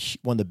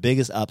one of the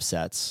biggest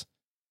upsets.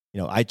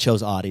 I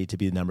chose Adi to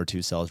be the number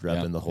 2 sales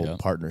rep in the whole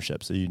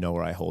partnership, so you know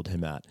where I hold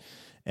him at.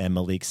 And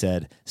Malik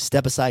said,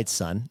 "Step aside,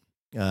 son.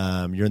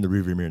 You're in the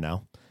rearview mirror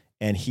now."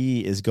 And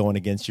he is going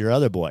against your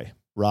other boy,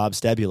 Rob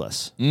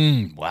Stebulus.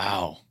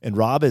 Wow. And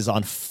Rob is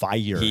on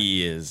fire.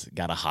 He is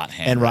got a hot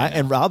hand.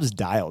 And Rob's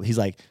dialed. He's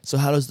like, "So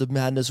how does the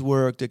madness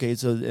work?" Okay,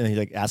 so and he's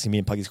like asking me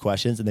and Puggy's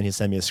questions, and then he'll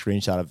send me a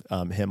screenshot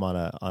of him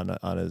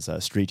on his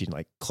street team,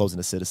 like closing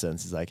the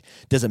citizens. He's like,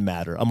 "Doesn't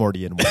matter. I'm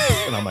already in one."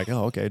 And I'm like,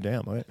 "Oh, okay,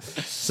 damn." All right.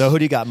 So who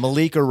do you got,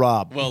 Malik or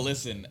Rob? Well,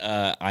 listen,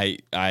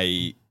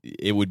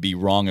 it would be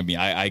wrong of me.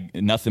 I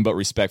nothing but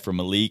respect for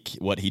Malik.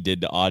 What he did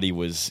to Adi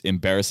was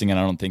embarrassing, and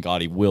I don't think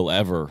Adi will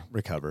ever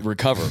recover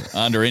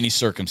under any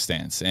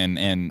circumstance,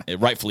 and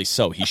rightfully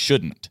so. He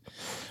shouldn't.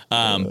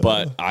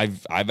 But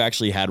I've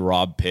actually had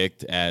Rob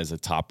picked as a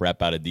top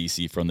rep out of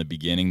DC from the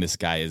beginning. This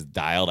guy is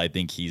dialed. I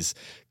think he's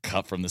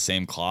cut from the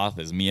same cloth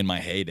as me in my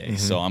heyday.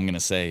 So I'm going to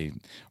say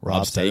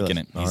Rob's taking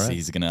it.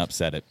 He's going to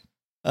upset it.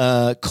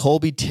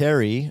 Colby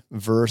Terry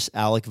versus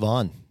Alec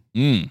Vaughn.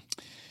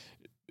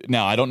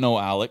 Now, I don't know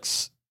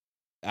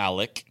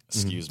Alec,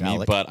 excuse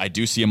me, but I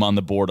do see him on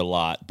the board a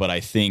lot. But I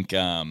think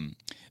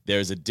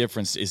there's a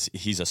difference.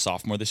 He's a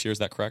sophomore this year? Is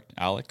that correct,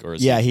 Alec? Or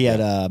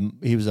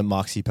he was a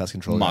Moxie Pest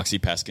Control. Moxie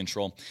Pest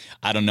Control.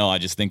 I don't know. I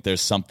just think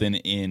there's something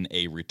in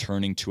a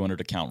returning 200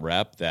 account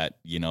rep that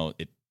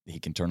he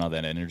can turn on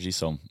that energy.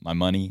 So my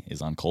money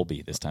is on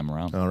Colby this time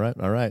around. All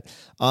right.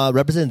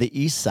 Representing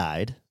the east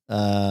side,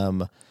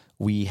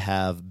 we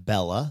have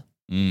Bella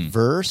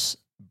versus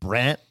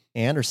Brant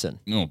Anderson.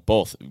 No,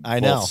 both. I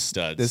know. Both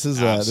studs. This is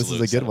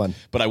a good one.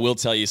 But I will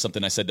tell you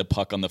something I said to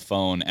Puck on the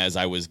phone as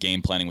I was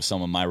game planning with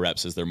some of my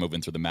reps as they're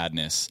moving through the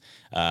madness.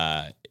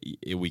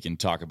 We can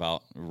talk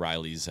about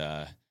Riley's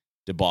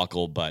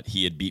debacle, but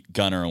he had beat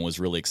Gunner and was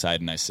really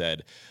excited. And I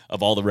said,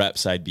 of all the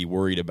reps I'd be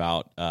worried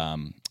about,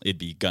 it'd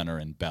be Gunner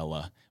and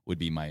Bella would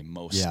be my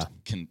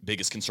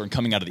biggest concern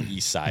coming out of the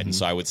east side. And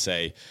so I would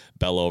say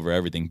Bella over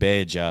everything.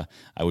 Beja,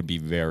 I would be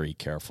very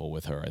careful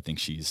with her. I think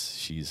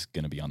she's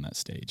going to be on that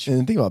stage.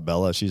 And the thing about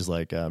Bella, she's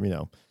like,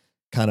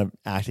 kind of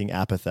acting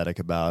apathetic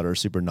about or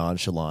super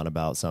nonchalant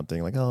about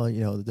something like, the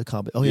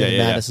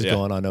madness is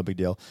going on, no big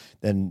deal.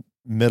 Then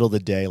middle of the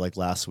day, like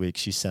last week,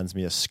 she sends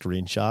me a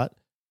screenshot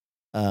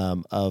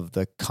of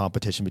the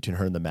competition between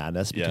her and the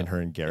madness, between her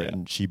and Garrett,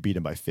 and she beat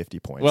him by 50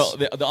 points. Well,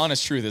 the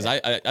honest truth is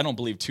I don't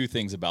believe two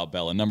things about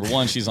Bella. Number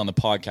one, she's on the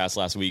podcast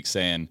last week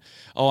saying,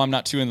 "Oh, I'm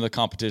not too into the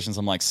competitions."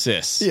 I'm like,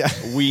 "Sis,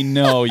 we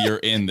know you're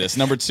in this."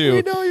 Number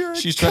two,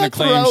 she's trying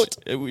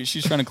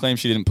to claim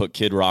she didn't put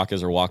Kid Rock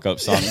as her walk-up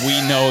song.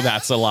 We know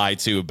that's a lie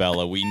too,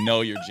 Bella. We know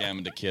you're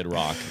jamming to Kid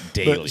Rock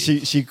daily. But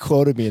she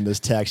quoted me in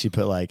this text. She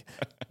put like,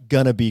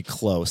 "Gonna be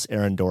close,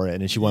 Aaron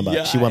Doran," and she won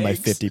by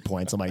 50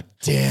 points. I'm like,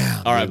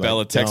 damn. All right,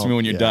 Bella, text me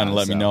when you're done and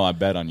let me know. I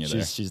bet on you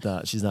there. She's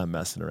not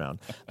messing around.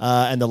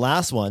 And the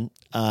last one,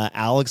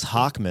 Alex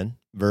Hockman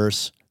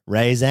versus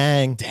Ray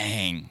Zhang.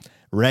 Dang.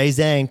 Ray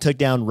Zhang took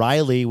down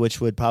Riley,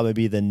 which would probably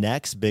be the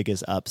next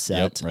biggest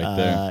upset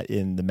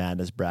in the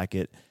madness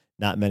bracket.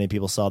 Not many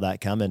people saw that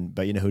coming,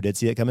 but you know who did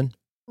see it coming?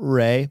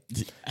 Ray.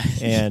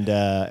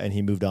 And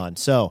he moved on.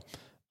 So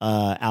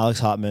Alex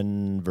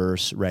Hockman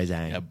versus Ray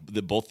Zhang.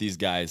 Yeah, both these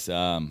guys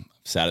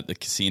sat at the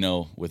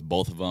casino with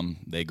both of them.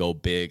 They go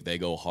big. They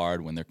go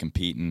hard when they're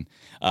competing.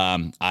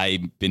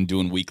 I've been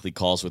doing weekly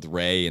calls with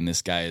Ray, and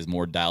this guy is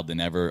more dialed than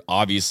ever.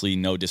 Obviously,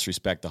 no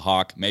disrespect to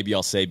Hawk. Maybe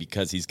I'll say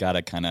because he's got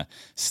to kind of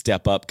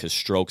step up because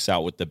Stroke's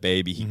out with the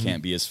baby. He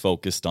can't be as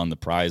focused on the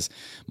prize.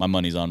 My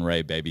money's on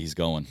Ray, baby. He's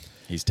going.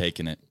 He's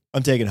taking it.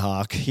 I'm taking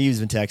Hawk. He's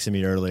been texting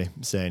me early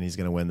saying he's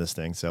going to win this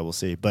thing, so we'll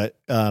see. But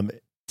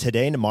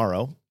today and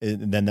tomorrow,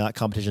 and then that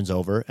competition's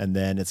over, and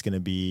then it's going to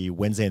be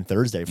Wednesday and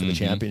Thursday for the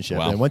championship.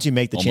 Wow. And once you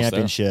make the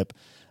championship,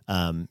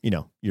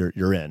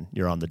 you're in.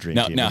 You're on the dream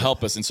team. Now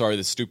help us. And sorry,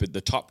 this stupid.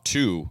 The top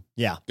two,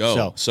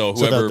 go. So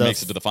whoever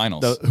makes it to the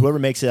finals, whoever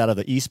makes it out of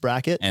the East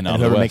bracket, and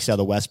whoever makes it out of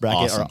the West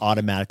bracket are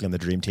automatically on the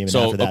dream team. And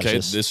so after that,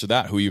 this or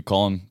that. Who are you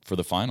calling for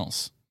the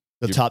finals?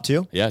 Top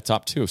two? Yeah,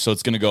 top two. So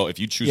it's going to go if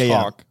you choose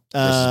Hawk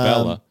versus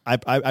Bella. I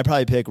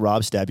probably pick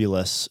Rob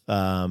Stebulus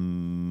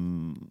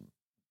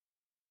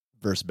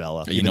versus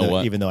Bella. You know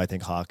what? Even though I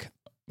think Hawk,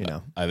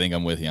 I think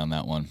I'm with you on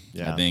that one.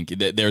 Yeah. I think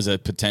there's a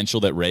potential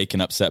that Ray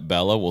can upset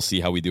Bella. We'll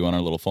see how we do on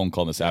our little phone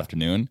call this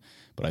afternoon.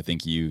 But I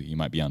think you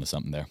might be onto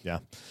something there. Yeah.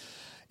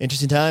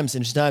 Interesting times.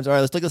 All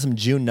right, let's look at some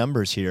June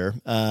numbers here.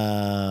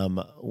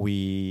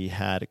 We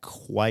had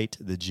quite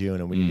the June,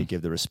 and we need to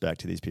give the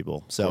respect to these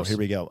people. So here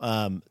we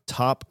go.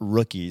 Top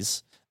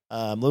rookies.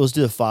 Let's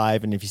do the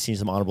 5, and if you see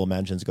some honorable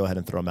mentions, go ahead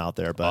and throw them out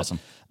there. But awesome.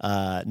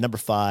 Number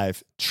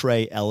 5,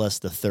 Trey Ellis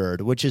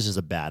III, which is just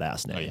a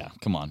bad-ass name. Oh, yeah.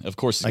 Come on. Of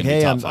course he's like,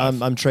 going to hey, be top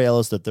 5. I'm Trey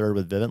Ellis III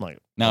with Vivint. Like,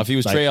 now, if he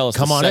was Trey Ellis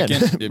come on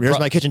second, in. Here's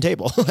my kitchen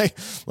table. Like,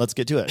 let's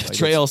get to it. Like,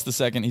 Trey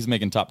Ellis II, he's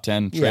making top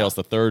 10. Trey Ellis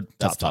III,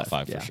 that's top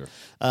 5 for sure.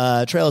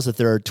 Trey Ellis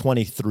III,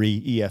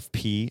 23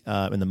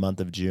 EFP in the month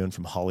of June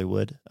from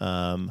Hollywood.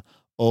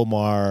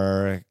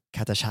 Omar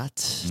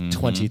Katashat,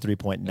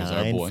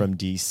 23.9 from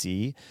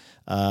DC.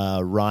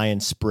 Ryan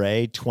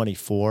Spray,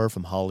 24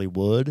 from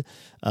Hollywood.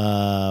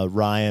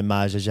 Ryan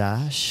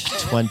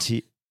Majajash,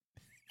 20.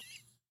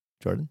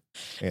 Jordan?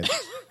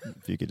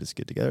 If you could just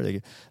get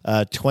together.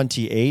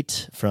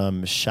 28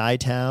 from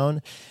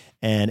Chi-Town.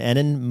 And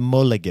Enin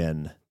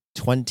Mulligan,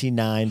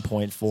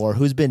 29.4,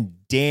 who's been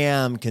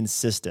damn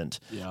consistent.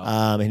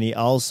 Yeah. And he's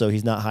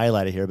not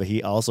highlighted here, but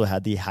he also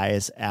had the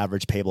highest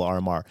average payable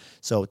RMR.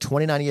 So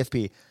 29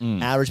 EFP,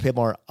 average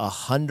payable RMR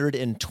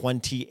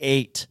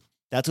 128.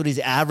 That's what he's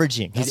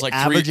averaging. He's like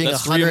averaging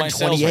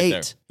 128.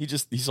 Right he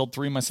sold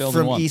 3 of my sales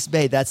from in one. East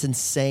Bay. That's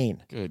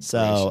insane. Good.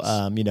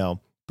 So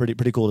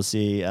pretty cool to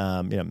see.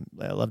 I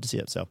love to see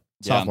it. So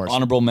sophomores.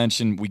 Honorable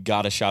mention. We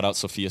got to shout out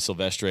Sophia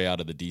Silvestre out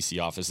of the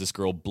DC office. This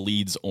girl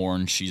bleeds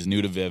orange. She's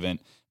new to Vivint,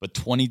 but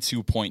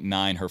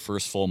 22.9 her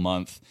first full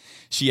month.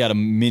 She had a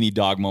mini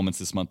dog moments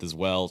this month as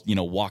well.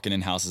 Walking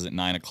in houses at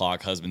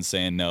 9:00, husband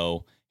saying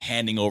no,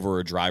 handing over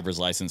her driver's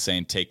license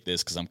saying, take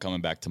this because I'm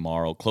coming back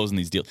tomorrow, closing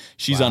these deals.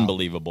 She's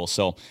unbelievable.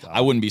 So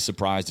I wouldn't be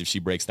surprised if she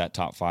breaks that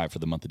top 5 for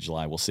the month of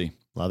July. We'll see.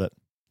 Love it.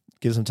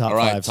 Give some top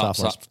 5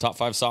 sophomores. Top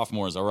 5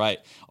 sophomores. All right.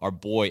 Our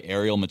boy,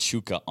 Ariel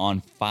Machuca,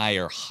 on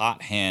fire,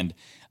 hot hand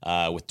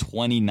with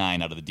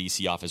 29 out of the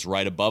DC office.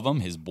 Right above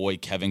him, his boy,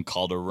 Kevin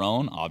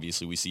Calderon.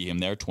 Obviously, we see him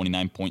there,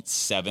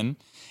 29.7.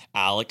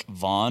 Alec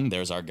Vaughn,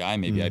 there's our guy.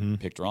 Maybe I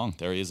picked wrong.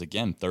 There he is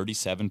again,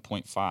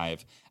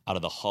 37.5 out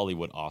of the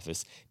Hollywood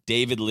office.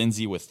 David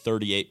Lindsay with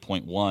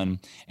 38.1.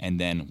 And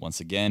then, once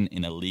again,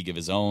 in a league of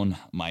his own,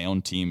 my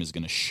own team is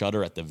going to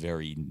shudder at the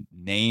very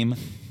name.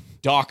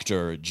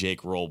 Dr.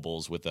 Jake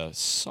Robles with a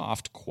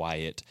soft,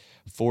 quiet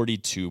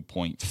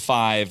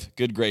 42.5.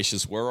 Good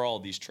gracious, where are all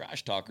these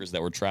trash talkers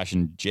that were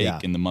trashing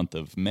Jake in the month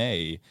of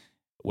May?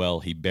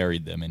 Well, he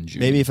buried them in June.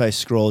 Maybe if I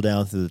scroll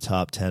down through the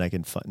top 10, I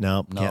can find.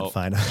 No, can't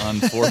find them.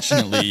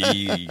 Unfortunately,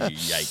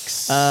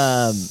 yikes.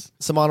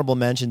 Some honorable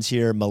mentions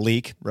here.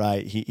 Malik,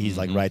 right? He's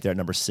like right there at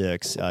number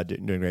 6,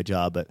 doing a great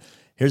job. But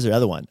here's the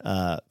other one: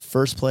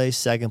 first place,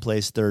 second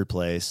place, third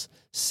place,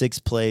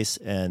 6th place,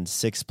 and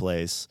 6th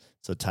place.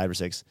 So tied for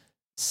 6.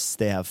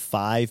 They have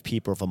 5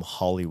 people from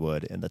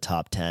Hollywood in the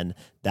top 10.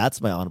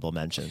 That's my honorable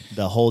mention.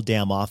 The whole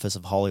damn office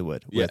of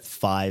Hollywood with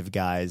 5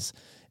 guys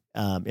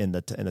in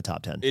the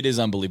top 10. It is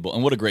unbelievable.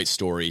 And what a great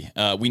story.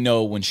 We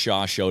know when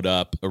Shaw showed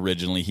up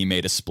originally, he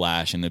made a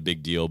splash and a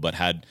big deal, but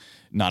had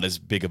not as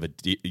big of a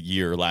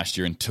year last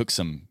year and took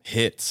some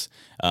hits.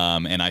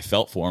 And I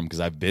felt for him because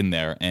I've been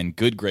there. And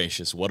good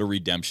gracious, what a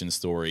redemption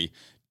story.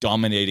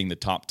 Dominating the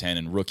top 10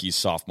 in rookies,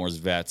 sophomores,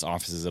 vets,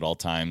 offices at all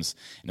times.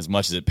 And as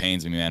much as it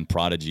pains me, man,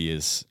 Prodigy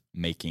is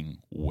making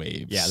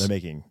waves. Yeah, they're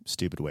making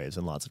stupid waves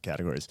in lots of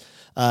categories.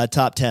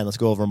 Top 10, let's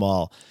go over them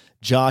all.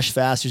 Josh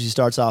Fast usually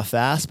starts off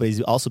fast, but he's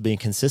also being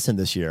consistent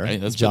this year. Hey,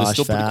 that's Josh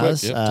still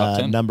Fast, pretty quick.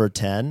 Top 10. Number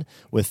 10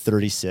 with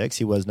 36.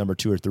 He was number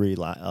 2 or 3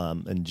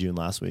 in June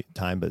last week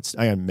time, but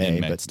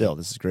May, but still,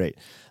 this is great.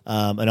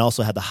 And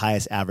also had the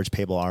highest average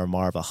payable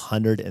RMR of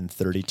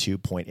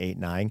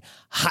 132.89.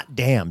 Hot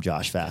damn,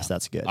 Josh Fast.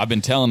 That's good. I've been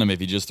telling him if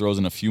he just throws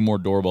in a few more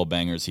doorbell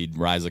bangers, he'd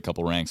rise a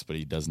couple ranks, but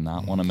he does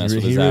not want to mess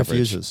with his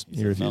average.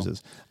 He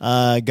refuses.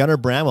 Gunnar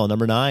Bramwell,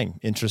 number 9.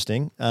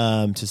 Interesting,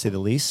 to say the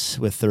least,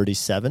 with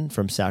 37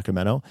 from Sacramento.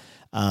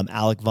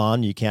 Alec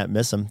Vaughn, you can't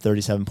miss him,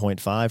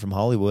 37.5 from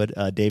Hollywood.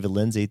 David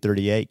Lindsay,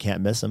 38,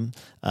 can't miss him.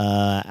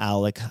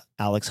 Alex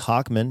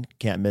Hockman,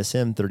 can't miss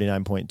him,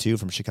 39.2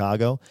 from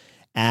Chicago.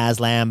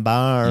 Aslan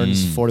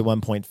Barnes,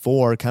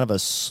 41.4, kind of a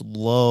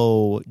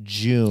slow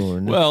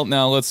June. Well,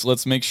 now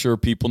let's make sure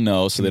people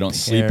know so they don't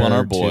sleep on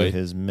our boy. To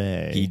his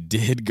May. He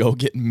did go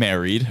get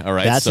married. All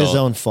right, that's his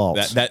own fault.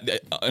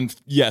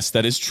 Yes,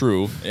 that is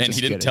true, and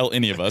he didn't tell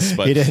any of us.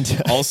 But he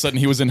didn't. All of a sudden,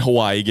 he was in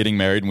Hawaii getting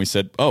married, and we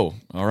said, "Oh,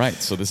 all right,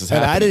 so this is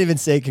happening." And I didn't even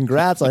say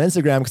congrats on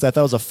Instagram because I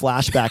thought it was a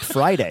flashback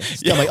Friday.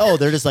 So I'm like, oh,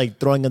 they're just like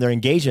throwing in their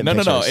engagement. No.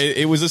 pictures.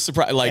 It was a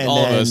surprise. Like and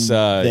all of us,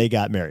 they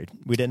got married.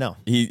 We didn't know.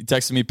 He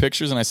texted me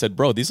pictures, and I said,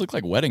 "Bro, these look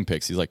like wedding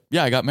pics." He's like,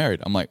 "Yeah, I got married."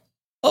 I'm like,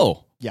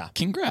 Oh, Yeah.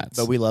 congrats.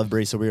 But we love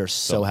Bree, so we are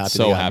so happy.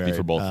 So they got happy married.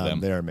 for both of them.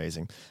 They're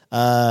amazing.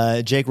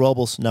 Jake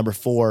Robles, number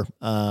 4,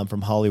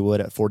 from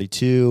Hollywood at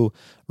 42.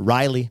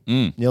 Riley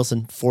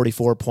Nielsen,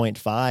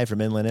 44.5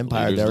 from Inland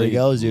Empire. Leaders there he lead.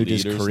 goes, dude.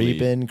 Leaders Just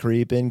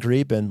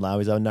creeping. Now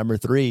he's on number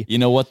 3. You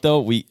know what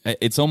though?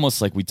 It's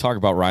almost like we talk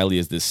about Riley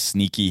as this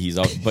sneaky.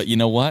 But you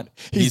know what?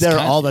 He's there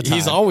all the time.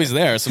 He's always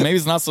there. So maybe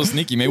it's not so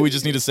sneaky. Maybe we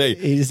just need to say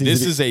this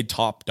is a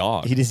top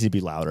dog. He needs to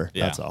be louder.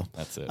 Yeah, that's all.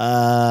 That's it.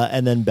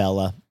 And then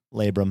Bella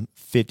Labrum,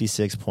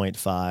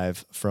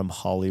 56.5 from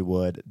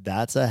Hollywood.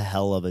 That's a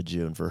hell of a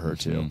June for her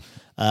too.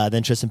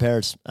 Then Tristan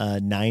Paris,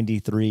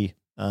 93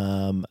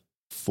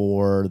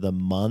 for the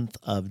month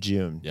of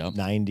June. Yep.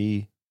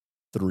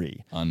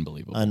 93.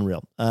 Unbelievable.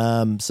 Unreal.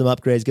 Some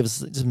upgrades. Give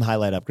us some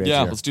highlight upgrades.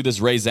 Yeah, here. let's do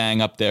this. Ray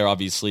Zhang up there,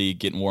 obviously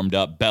getting warmed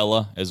up.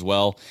 Bella as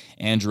well.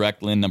 Andrew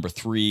Eklund, number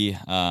 3.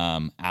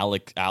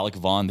 Alec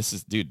Vaughn.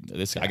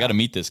 I got to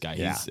meet this guy.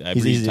 Yeah. He's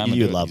every He's time easy. I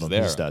You do it, love he's him.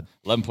 there. He's a stud.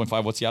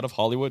 11.5. What's he out of?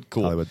 Hollywood?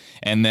 Cool. Hollywood.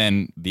 And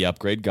then the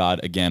upgrade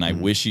god again. I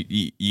wish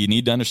you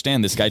need to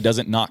understand this guy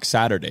doesn't knock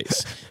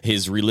Saturdays.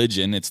 His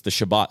religion, it's the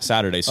Shabbat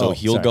Saturday, so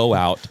he'll go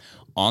out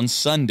on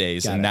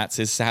Sundays, that's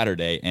his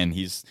Saturday. And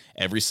he's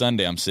every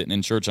Sunday I'm sitting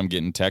in church, I'm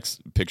getting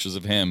pictures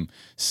of him,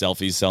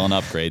 selfies, selling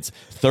upgrades.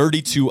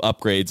 32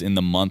 upgrades in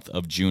the month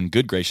of June.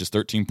 Good gracious,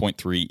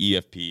 13.3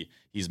 EFP.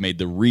 He's made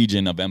the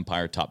region of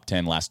Empire top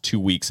 10 last 2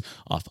 weeks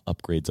off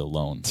upgrades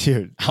alone.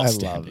 Dude, I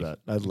love that.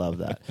 I love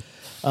that.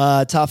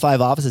 Top 5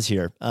 offices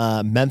here.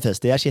 Memphis,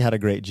 they actually had a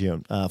great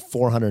June.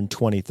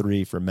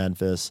 423 for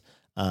Memphis.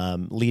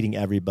 Leading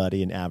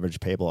everybody in average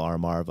payable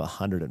RMR of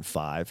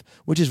 105,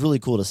 which is really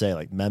cool to say.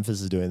 Like Memphis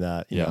is doing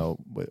that, you know,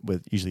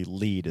 with usually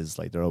lead is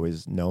like they're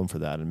always known for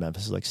that, and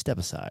Memphis is like step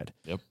aside.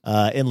 Yep.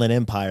 Inland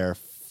Empire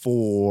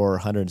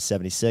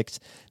 476.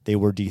 They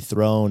were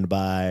dethroned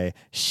by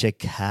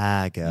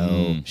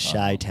Chicago,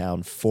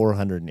 Chi-Town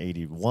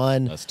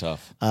 481. That's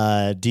tough.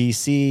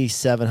 DC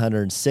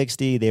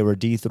 760. They were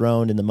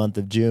dethroned in the month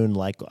of June,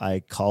 like I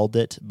called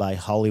it, by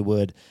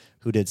Hollywood,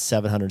 who did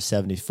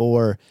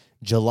 774.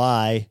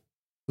 July,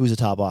 who's the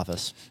top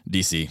office?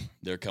 DC.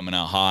 They're coming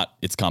out hot.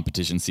 It's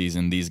competition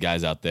season. These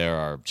guys out there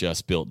are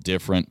just built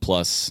different.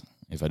 Plus,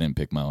 if I didn't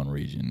pick my own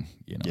region,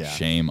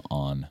 shame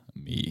on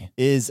me.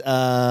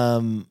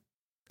 I'll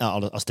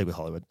stick with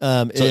Hollywood.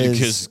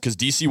 Because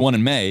DC won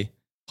in May,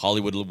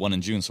 Hollywood won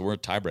in June, so we're a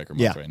tiebreaker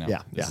month right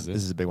now. This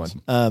is a big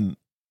one.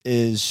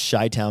 Is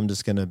Chi-Town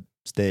just going to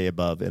stay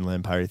above Inland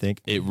Empire, you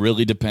think? It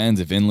really depends.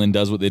 If Inland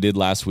does what they did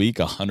last week,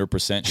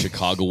 100%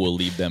 Chicago will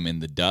leave them in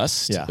the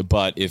dust. Yeah.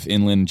 But if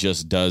Inland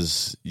just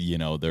does,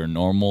 their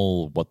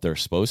normal, what they're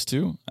supposed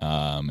to,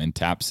 and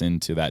taps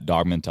into that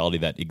dog mentality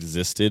that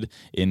existed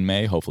in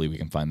May, hopefully we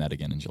can find that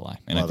again in July.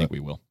 And I think we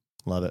will.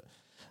 Love it.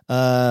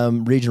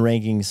 Region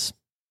rankings,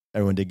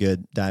 everyone did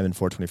good. Diamond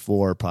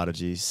 424,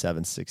 Prodigy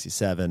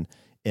 767,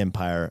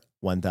 Empire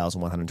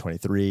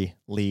 1,123,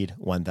 Lead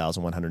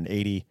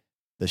 1,180.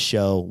 The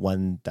show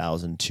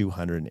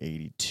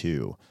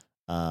 1,282.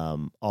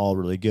 All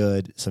really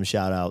good. Some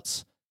shout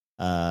outs.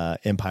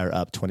 Empire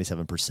up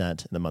 27% in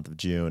the month of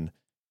June.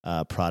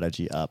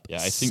 Prodigy up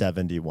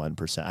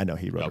 71%. I know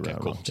he wrote it. Okay,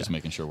 cool. Just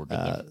making sure we're good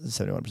there.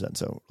 71%.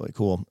 So really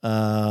cool.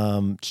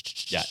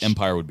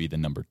 Empire would be the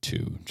number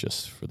 2,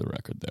 just for the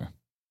record there.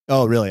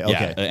 Oh, really?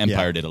 Okay. Yeah,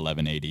 Empire did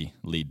 1180.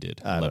 Lead did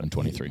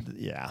 1123.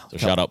 Yeah. So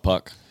shout out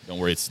Puck. Don't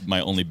worry, it's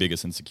my only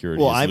biggest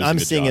insecurity. Well, I'm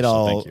seeing it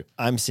all.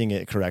 I'm seeing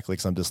it correctly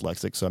because I'm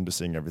dyslexic, so I'm just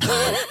seeing everything.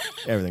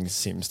 Everything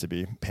seems to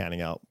be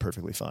panning out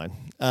perfectly fine.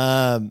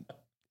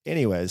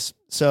 Anyways,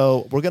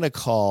 so we're gonna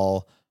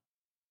call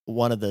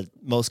one of the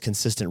most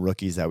consistent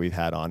rookies that we've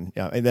had on.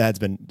 That has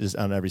been just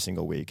on every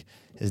single week.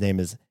 His name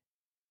is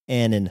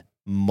Enin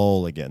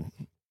Mulligan,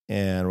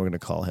 and we're gonna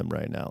call him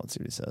right now. Let's see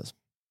what he says.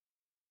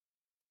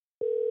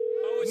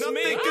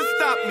 Nothing can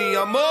stop me.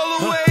 I'm all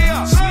the way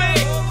up.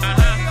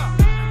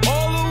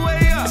 All the way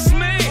up.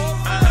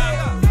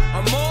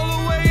 I'm all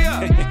the way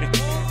up.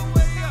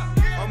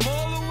 I'm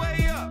all the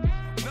way up.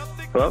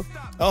 Hello?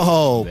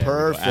 Oh, There we go,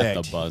 perfect.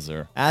 at the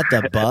buzzer. At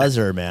the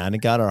buzzer, man. It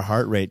got our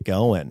heart rate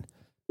going.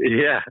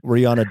 Yeah. Were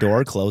you on a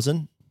door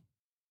closing?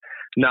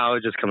 No, I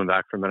was just coming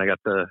back from it. I got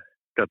the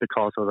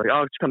call, so I was like,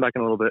 "Oh, just come back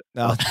in a little bit."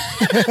 No.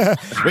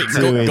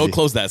 Wait, go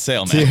close that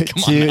sale, man.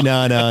 Come on. No.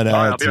 All right,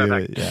 I'll be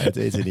right back. Yeah,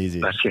 it's an easy.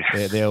 That's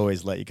it. They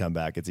always let you come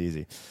back. It's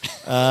easy.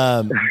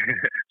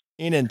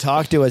 Enin,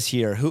 talk to us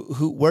here.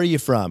 Where are you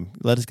from?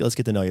 Let's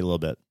get to know you a little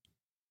bit.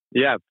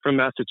 Yeah, from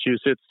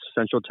Massachusetts,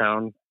 central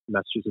town,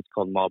 Massachusetts,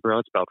 called Marlborough.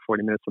 It's about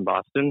 40 minutes from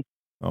Boston.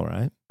 All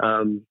right.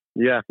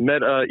 Yeah,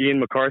 met Ian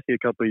McCarthy a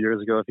couple of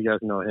years ago. If you guys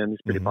know him,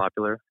 he's pretty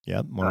popular.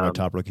 Yeah, one of our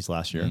top rookies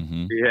last year.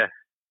 Mm-hmm.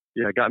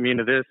 Yeah, got me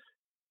into this.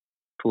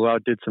 Flew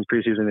out, did some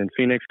preseason in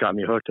Phoenix, got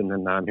me hooked, and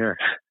then now I'm here.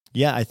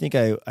 Yeah, I think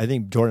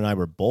Jordan and I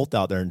were both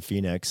out there in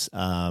Phoenix,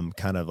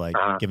 kind of like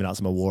giving out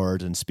some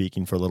awards and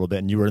speaking for a little bit.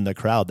 And you were in the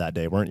crowd that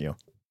day, weren't you?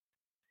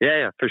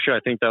 Yeah, for sure.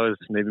 I think that was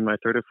maybe my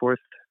third or fourth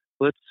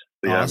blitz.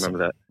 But yeah, Awesome. I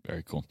remember that.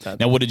 Very cool.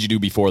 Now, what did you do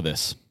before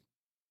this?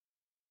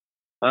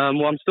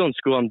 Well, I'm still in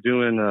school. I'm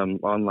doing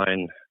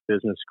online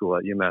business school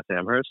at UMass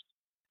Amherst.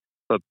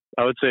 But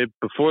I would say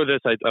before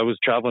this, I was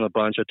traveling a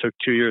bunch. I took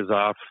 2 years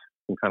off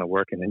from kind of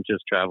working and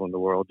just traveling the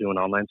world doing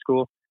online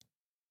school.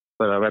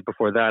 But right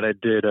before that, I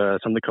did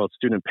something called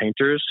Student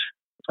Painters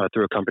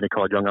through a company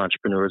called Young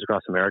Entrepreneurs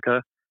Across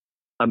America.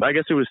 I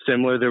guess it was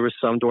similar. There was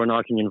some door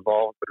knocking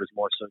involved, but it was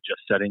more so just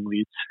setting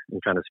leads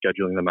and kind of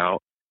scheduling them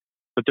out.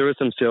 But there was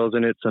some sales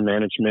in it, some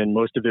management.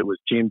 Most of it was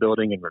team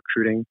building and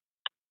recruiting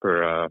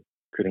for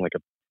creating like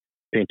a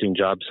painting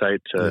job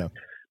site to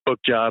book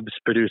jobs,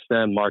 produce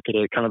them, market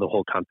it, kind of the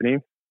whole company.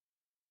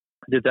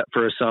 I did that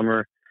for a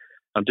summer.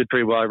 Did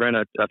pretty well.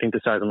 I think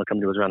the size of my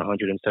company was around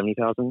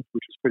 170,000, which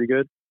was pretty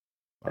good.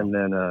 Wow. And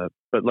then,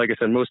 but like I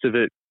said, most of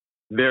it,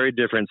 very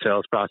different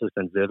sales process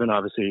than Vivint.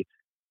 Obviously,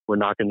 we're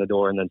knocking the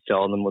door and then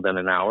selling them within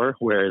an hour.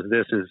 Whereas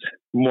this is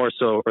more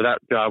so, or that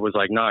job was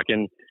like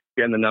knocking,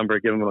 getting the number,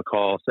 giving them a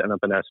call, setting up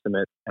an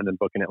estimate, and then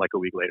booking it like a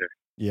week later.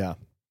 Yeah.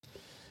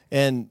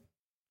 And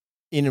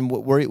Enin,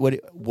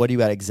 what are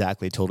you at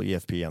exactly total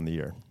EFP on the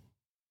year?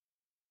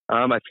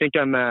 I think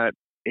I'm at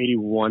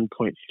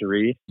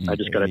 81.3. I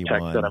just got a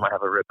text that I might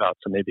have a rip out,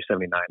 so maybe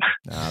 79.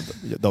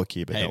 They'll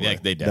keep it. Hey,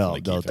 they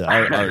definitely keep it.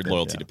 Our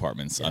loyalty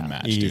department's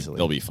unmatched. Easily,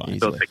 they'll be fine.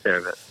 They'll take care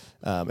of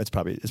it. It's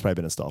probably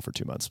been installed for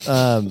 2 months.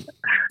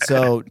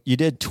 So you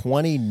did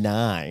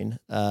 29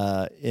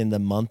 in the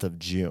month of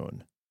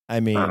June. I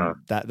mean,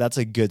 that's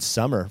a good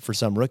summer for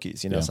some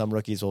rookies. Some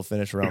rookies will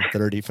finish around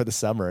 30 for the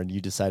summer, and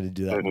you decided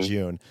to do that in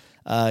June.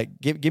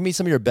 Give me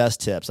some of your best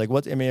tips. Like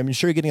I'm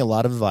sure you're getting a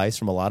lot of advice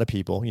from a lot of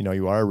people.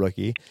 You are a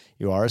rookie,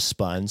 you are a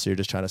sponge, so you're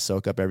just trying to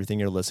soak up everything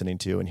you're listening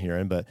to and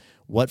hearing. But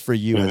what for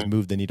you has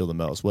moved the needle the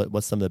most?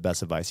 What's some of the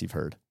best advice you've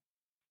heard?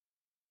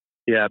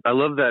 Yeah, I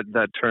love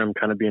that term,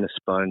 kind of being a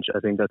sponge. I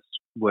think that's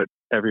what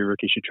every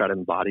rookie should try to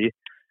embody.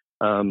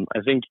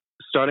 I think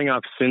starting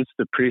off since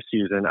the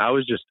preseason, I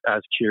was just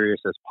as curious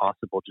as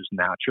possible, just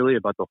naturally,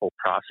 about the whole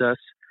process.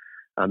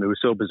 It was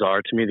so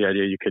bizarre to me, the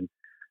idea you could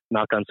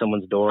knock on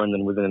someone's door and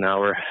then within an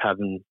hour have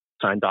them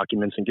sign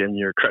documents and give them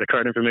your credit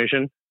card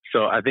information.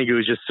 So I think it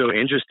was just so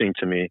interesting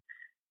to me.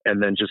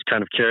 And then just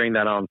kind of carrying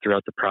that on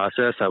throughout the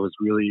process, I was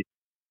really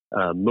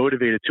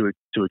motivated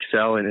to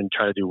excel and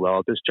try to do well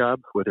at this job,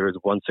 whether it was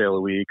 1 sale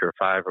a week or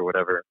 5 or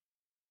whatever.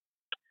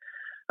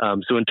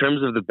 So in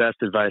terms of the best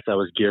advice I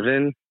was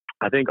given,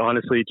 I think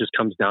honestly it just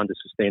comes down to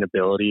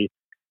sustainability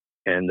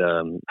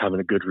and having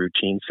a good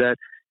routine set.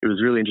 It was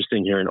really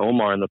interesting hearing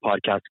Omar on the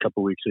podcast a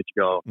couple of weeks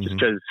ago, just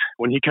because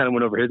when he kind of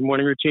went over his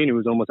morning routine, it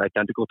was almost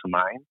identical to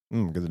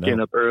mine. Getting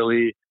up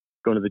early,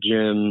 going to the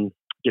gym,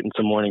 getting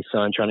some morning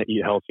sun, trying to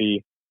eat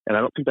healthy. And I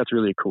don't think that's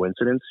really a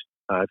coincidence.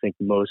 I think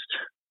most,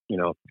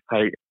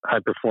 high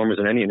performers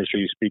in any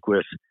industry you speak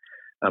with,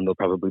 they'll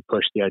probably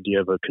push the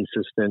idea of a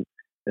consistent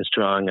and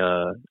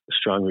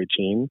strong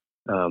routine.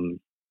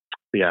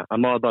 But yeah,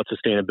 I'm all about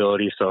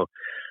sustainability. So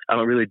I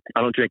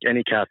don't drink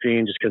any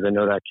caffeine just because I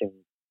know that can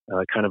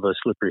kind of a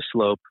slippery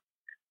slope.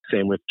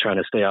 Same with trying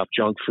to stay off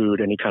junk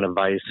food, any kind of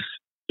vice,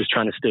 just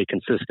trying to stay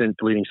consistent,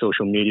 deleting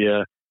social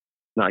media,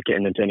 not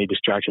getting into any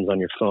distractions on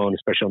your phone,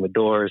 especially on the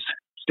doors,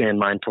 staying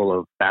mindful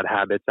of bad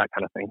habits, that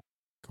kind of thing.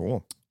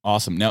 Cool.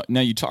 Awesome. Now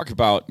you talk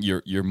about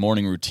your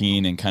morning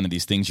routine and kind of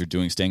these things you're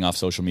doing, staying off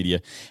social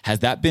media. Has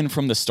that been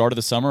from the start of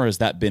the summer, or has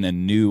that been a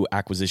new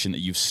acquisition that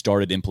you've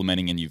started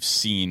implementing and you've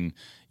seen,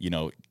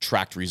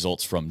 tracked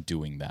results from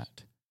doing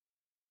that?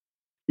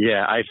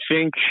 Yeah, I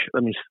think,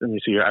 let me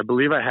see here. I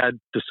believe I had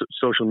the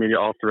social media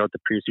all throughout the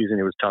preseason.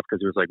 It was tough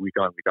because it was like week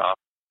on, week off.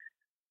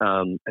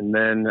 And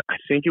then I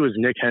think it was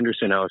Nick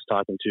Henderson I was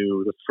talking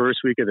to the first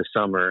week of the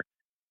summer.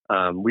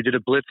 We did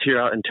a blitz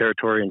here out in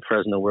Territory in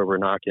Fresno where we're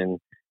knocking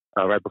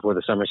right before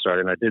the summer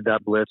started. And I did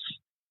that blitz.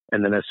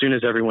 And then as soon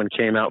as everyone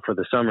came out for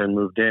the summer and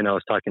moved in, I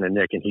was talking to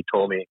Nick and he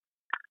told me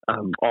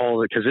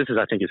because this is,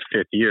 I think, his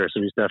 5th year.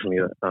 So he's definitely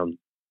a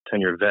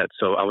 10-year vet.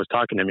 So I was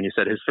talking to him and he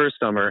said his first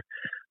summer,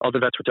 all the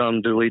vets were telling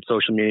him to delete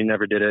social media,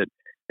 never did it.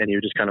 And he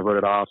just kind of wrote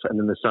it off. And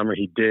then the summer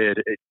he did,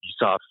 he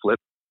saw a flip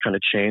kind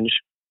of change.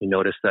 He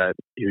noticed that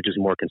he was just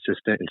more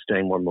consistent and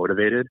staying more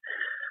motivated.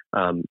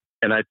 And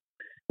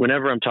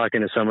whenever I'm talking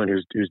to someone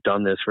who's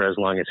done this for as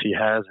long as he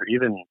has, or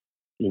even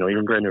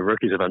brand new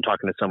rookies, if I'm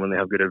talking to someone, they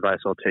have good advice,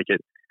 I'll take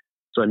it.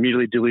 So I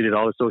immediately deleted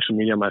all the social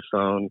media on my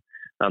phone.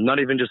 Not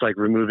even just like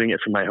removing it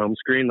from my home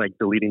screen, like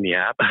deleting the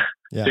app,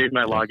 save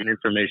my login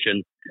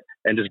information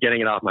and just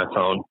getting it off my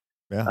phone.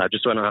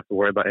 Just so I don't have to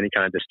worry about any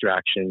kind of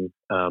distraction.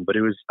 But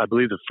it was, I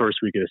believe, the first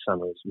week of the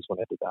summer is when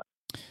I did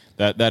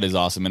that. That is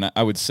awesome. And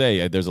I would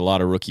say there's a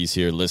lot of rookies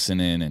here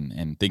listening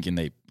and thinking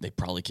they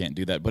probably can't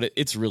do that, but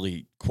it's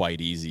really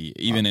quite easy.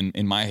 Even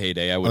in my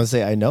heyday, I would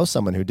say I know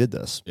someone who did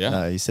this.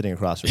 Yeah. He's sitting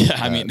across from me.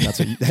 I mean, that's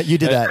what you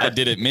did that. I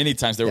did it many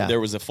times. There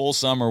was a full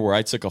summer where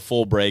I took a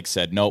full break,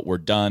 said, no, we're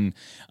done.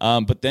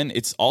 But then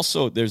it's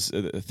also, there's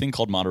a thing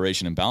called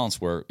moderation and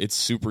balance where it's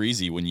super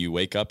easy when you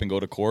wake up and go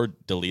to core,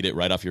 delete it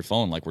right off your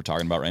phone like we're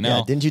talking about right now.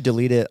 Yeah, didn't you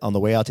delete it on the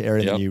way out to air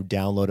and then you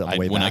download it on the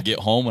way back? When I get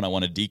home, when I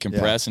want to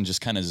decompress and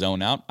just kind of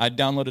zone out, I'd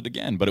download it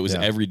again. But it was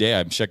every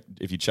day.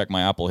 If you check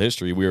my Apple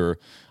history,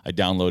 I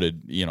downloaded,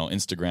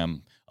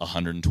 Instagram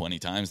 120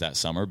 times that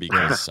summer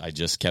because I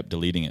just kept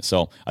deleting it.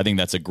 So I think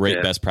that's a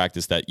great best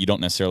practice, that you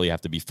don't necessarily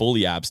have to be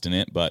fully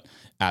abstinent, but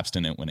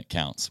abstinent when it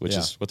counts, which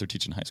is what they're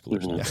teaching high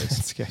schoolers nowadays.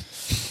 That's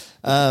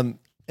good.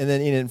 And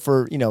then, Enin,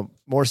 for,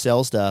 more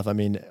sales stuff, I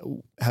mean,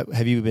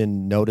 have you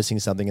been noticing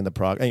something in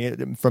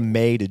the from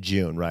May to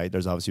June, right?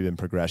 There's obviously been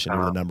progression.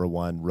 You're the number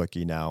one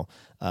rookie now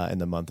in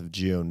the month of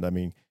June. I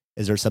mean,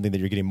 is there something that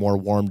you're getting more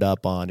warmed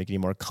up on, you're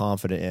getting more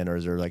confident in, or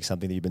is there like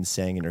something that you've been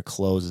saying in your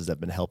closes that have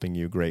been helping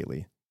you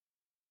greatly?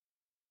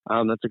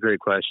 That's a great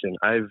question.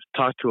 I've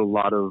talked to a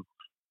lot of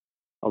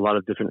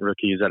different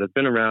rookies that have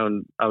been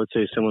around, I would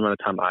say, a similar amount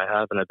of time I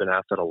have, and I've been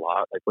asked that a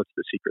lot. Like, what's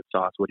the secret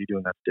sauce? What are you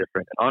doing that's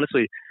different? And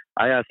honestly,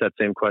 I asked that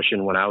same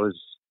question when I was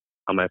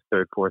on my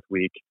third, fourth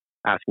week,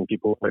 asking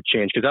people what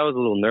changed, because I was a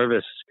little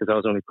nervous because I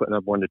was only putting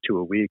up 1 to 2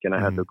 a week, and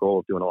I had the goal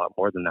of doing a lot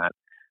more than that.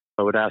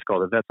 I would ask all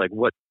the vets, like,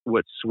 what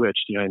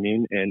switched? You know what I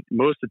mean? And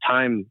most of the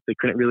time, they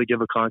couldn't really give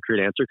a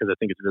concrete answer because I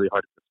think it's really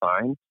hard to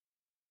define.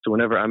 So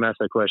whenever I'm asked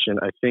that question,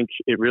 I think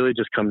it really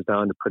just comes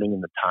down to putting in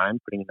the time,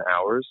 putting in the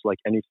hours. Like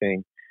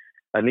anything,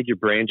 I think your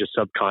brain just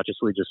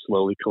subconsciously just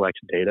slowly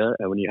collects data.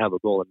 And when you have a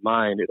goal in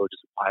mind, it'll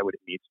just apply what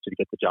it needs to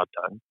get the job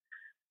done.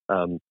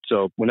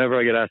 So whenever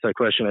I get asked that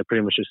question, I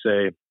pretty much just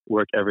say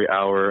work every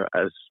hour.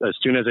 As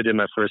soon as I did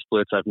my first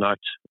blitz, I've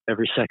knocked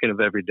every second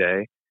of every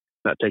day,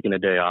 not taking a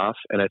day off.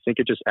 And I think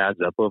it just adds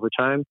up over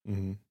time.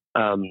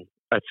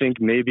 I think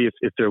maybe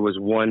if there was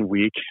 1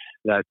 week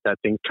that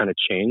thing kind of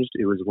changed,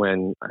 it was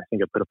when I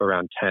think I put up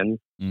around 10.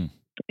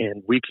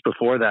 And weeks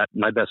before that,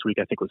 my best week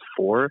I think was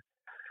 4.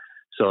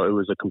 So it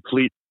was a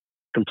complete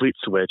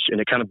switch, and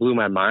it kind of blew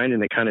my mind,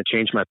 and it kind of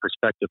changed my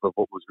perspective of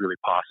what was really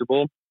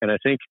possible. And I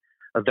think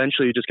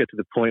eventually you just get to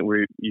the point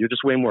where you're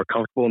just way more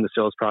comfortable in the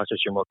sales process.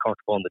 You're more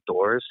comfortable in the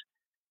doors,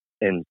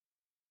 and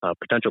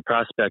potential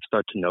prospects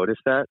start to notice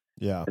that,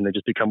 and they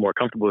just become more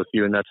comfortable with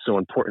you. And that's so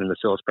important in the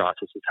sales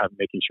process, is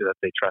making sure that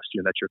they trust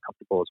you and that you're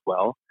comfortable as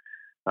well.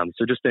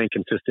 So just staying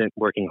consistent,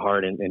 working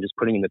hard, and just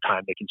putting in the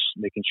time,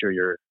 making sure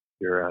you're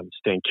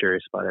staying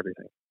curious about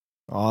everything.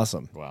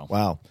 Awesome.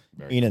 Wow.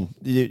 Enin,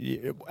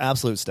 you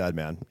absolute stud,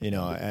 man.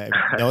 I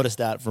noticed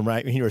that from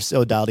you were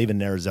so dialed even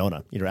in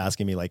Arizona. You were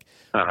asking me like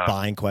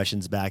buying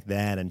questions back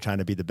then and trying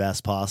to be the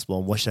best possible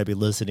and what should I be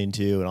listening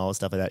to and all this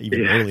stuff like that,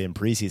 even early in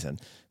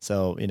preseason.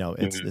 So,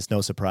 it's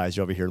no surprise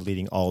you're over here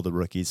leading all the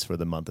rookies for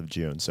the month of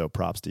June. So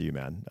props to you,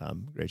 man.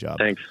 Great job.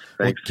 Thanks.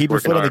 Well, keep your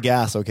foot on the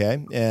gas,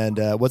 okay? And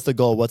what's the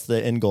goal? What's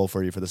the end goal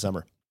for you for the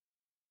summer?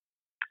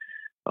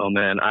 Oh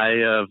man,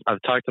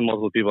 I've talked to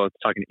multiple people. I was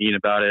talking to Ian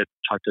about it.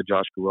 Talked to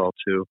Josh Guel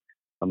too.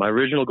 My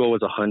original goal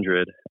was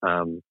 100,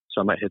 so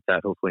I might hit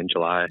that hopefully in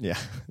July. Yeah,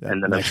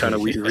 and then I'm trying to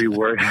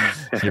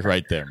rework. You're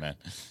right there, man.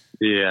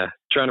 Yeah,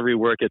 trying to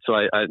rework it. So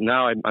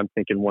I'm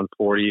thinking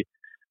 140,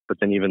 but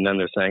then even then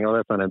they're saying, oh,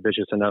 that's not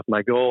ambitious enough.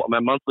 My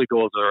monthly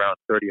goals are around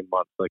 30 a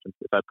month. Like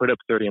if I put up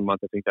 30 a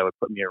month, I think that would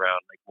put me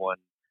around like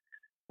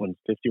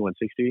 150,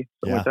 160,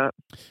 something like that.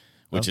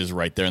 Which is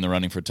right there in the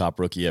running for top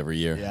rookie every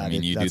year. Yeah, I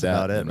mean, you do that's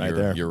that, about it right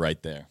there. You're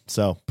right there.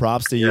 So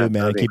props to you,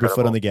 man. Keep your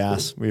foot on the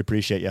gas. We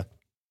appreciate you.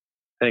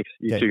 Thanks.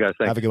 You too, guys.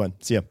 Thanks. Have a good one.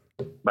 See you.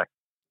 Bye.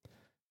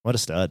 What a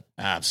stud.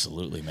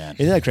 Absolutely, man.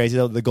 Isn't that crazy,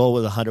 though? The goal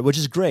was 100, which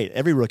is great.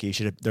 Every rookie,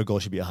 their goal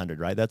should be 100,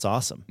 right? That's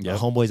awesome. Yep.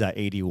 Homeboy's at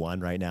 81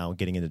 right now,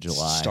 getting into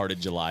July.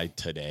 Started July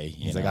today.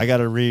 He's like, I got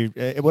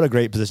to what a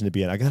great position to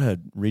be in. I got to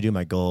redo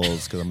my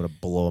goals because I'm going to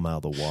blow them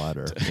out of the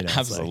water.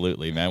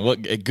 Absolutely, man.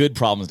 What good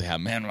problems to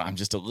have. Man, I'm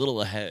just a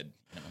little ahead.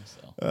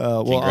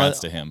 Congrats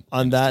to him.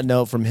 On that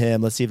note from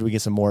him, let's see if we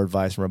get some more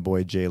advice from our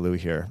boy Jay Lou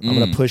here. I'm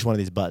going to push one of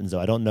these buttons, though.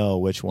 I don't know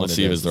which one. Let's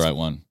see if it's the right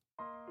one.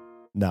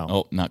 No.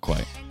 Oh, not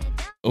quite.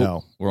 Oh,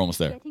 no. We're almost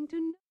there.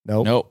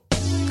 Nope.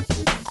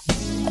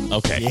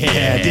 Okay.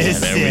 Yeah,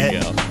 there we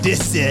go.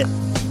 This it.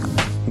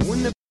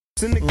 When the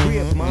in the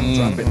crib, mom,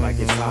 drop it like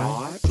it's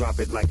hot. Drop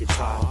it like it's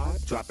hot.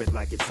 Drop it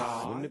like it's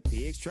hot. When the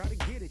pigs try to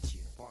get at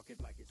you, park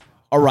it like it's hot.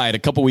 All right, a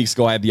couple weeks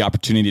ago, I had the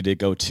opportunity to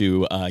go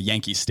to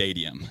Yankee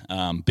Stadium,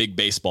 big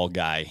baseball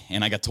guy,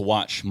 and I got to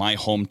watch my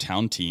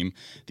hometown team,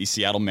 the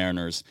Seattle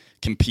Mariners,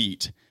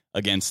 compete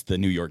against the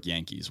New York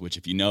Yankees, which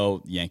if you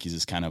know, the Yankees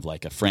is kind of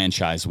like a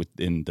franchise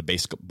within the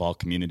baseball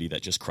community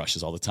that just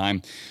crushes all the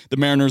time. The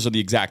Mariners are the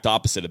exact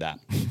opposite of that.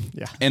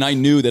 Yeah. And I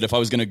knew that if I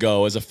was going to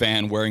go as a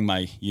fan wearing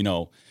my,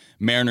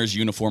 Mariners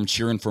uniform,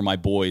 cheering for my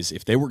boys,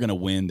 if they were going to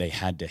win, they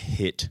had to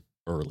hit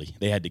early.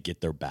 They had to get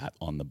their bat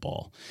on the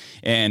ball.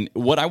 And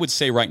what I would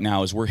say right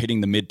now is we're hitting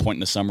the midpoint in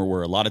the summer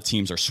where a lot of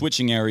teams are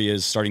switching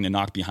areas, starting to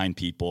knock behind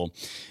people.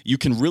 You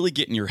can really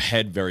get in your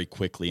head very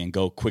quickly and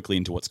go quickly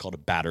into what's called a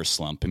batter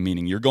slump, and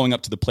meaning you're going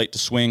up to the plate to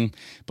swing,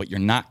 but you're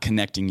not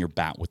connecting your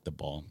bat with the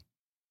ball.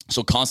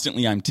 So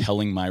constantly I'm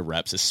telling my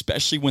reps,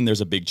 especially when there's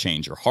a big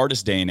change, your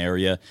hardest day in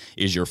area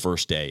is your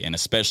first day. And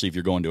especially if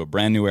you're going to a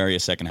brand new area,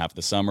 second half of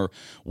the summer,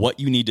 what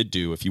you need to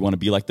do if you want to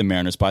be like the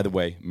Mariners. By the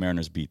way,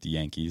 Mariners beat the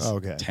Yankees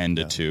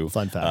 10-2.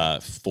 Fun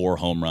fact. 4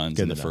 home runs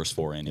in the first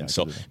 4 innings.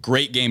 Yeah, so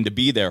great game to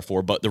be there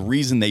for. But the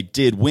reason they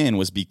did win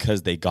was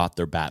because they got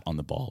their bat on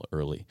the ball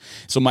early.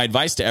 So my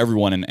advice to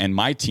everyone, and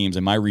my teams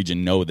in my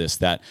region know this,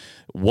 that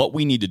what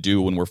we need to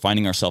do when we're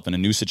finding ourselves in a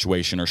new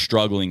situation or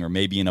struggling or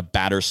maybe in a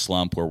batter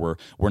slump where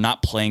we're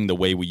not playing the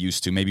way we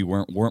used to, maybe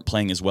weren't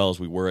playing as well as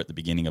we were at the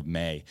beginning of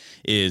May,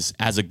 is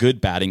as a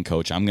good batting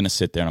coach, I'm going to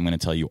sit there and I'm going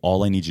to tell you,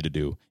 all I need you to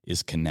do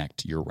is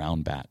connect your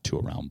round bat to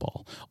a round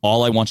ball.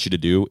 All I want you to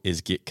do is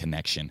get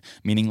connection,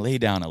 meaning lay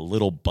down a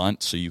little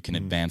bunt so you can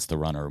advance the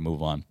runner or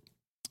move on.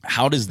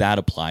 How does that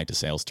apply to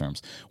sales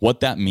terms?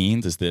 What that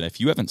means is that if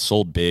you haven't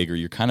sold big or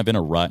you're kind of in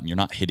a rut and you're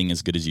not hitting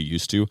as good as you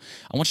used to,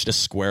 I want you to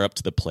square up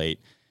to the plate,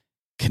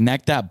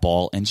 connect that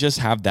ball, and just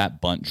have that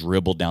bunt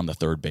dribble down the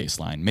third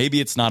baseline. Maybe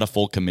it's not a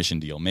full commission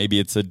deal. Maybe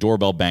it's a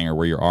doorbell banger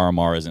where your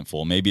RMR isn't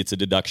full. Maybe it's a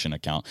deduction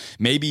account.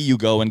 Maybe you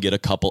go and get a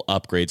couple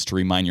upgrades to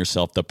remind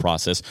yourself the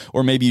process,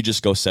 or maybe you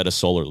just go set a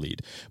solar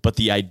lead. But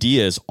the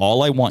idea is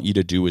all I want you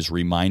to do is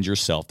remind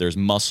yourself there's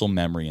muscle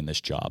memory in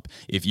this job.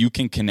 If you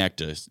can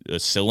connect a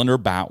cylinder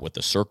bat with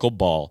a circle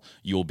ball,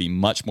 you will be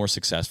much more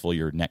successful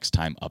your next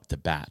time up to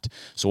bat.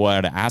 So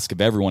what I'd ask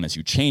of everyone as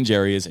you change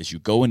areas, as you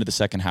go into the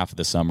second half of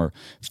the summer,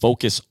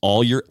 focus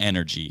all your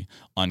energy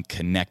on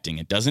connecting.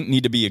 It doesn't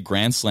need to be a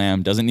grand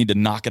slam, doesn't need to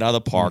knock it out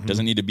of the park,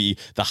 doesn't need to be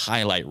the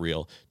highlight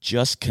reel.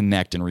 Just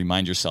connect and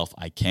remind yourself,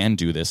 I can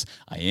do this.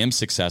 I am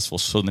successful.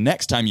 So the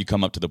next time you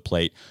come up to the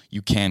plate,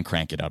 you can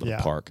crank it out of the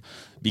park.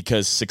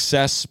 Because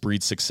success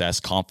breeds success,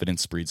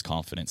 confidence breeds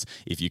confidence.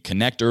 If you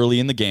connect early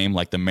in the game,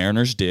 like the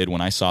Mariners did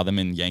when I saw them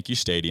in Yankee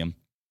Stadium,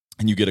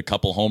 and you get a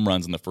couple home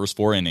runs in the first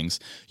 4 innings,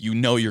 you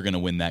know you're going to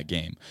win that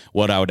game.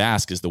 What I would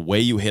ask is the way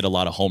you hit a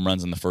lot of home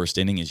runs in the first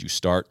inning is you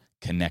start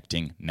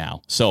connecting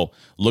now. So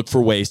look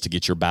for ways to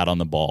get your bat on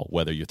the ball,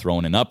 whether you're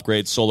throwing in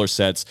upgrades, solar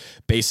sets,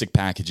 basic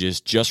packages.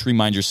 Just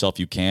remind yourself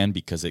you can,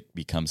 because it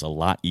becomes a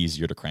lot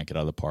easier to crank it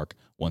out of the park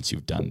once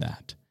you've done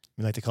that.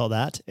 We like to call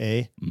that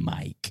a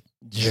mic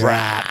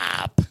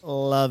drop.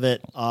 Love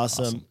it.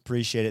 Awesome.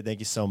 Appreciate it. Thank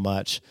you so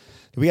much.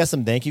 Do we got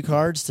some thank you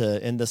cards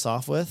to end this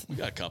off with? We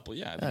got a couple.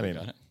 Yeah, I think we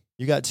got it.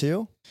 You got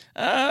 2?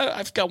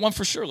 I've got one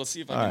for sure. Let's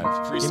see if I can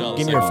freestyle.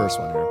 Give me your first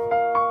one here.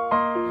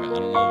 I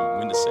don't know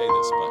when to say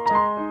this, but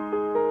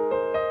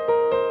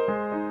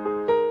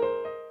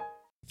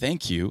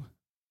thank you,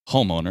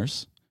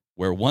 homeowners,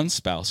 where one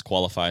spouse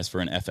qualifies for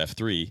an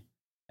FF3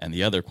 and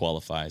the other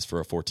qualifies for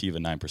a Fortiva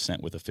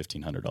 9% with a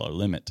 $1,500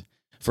 limit,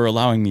 for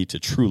allowing me to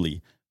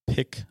truly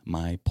pick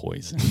my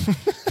poison.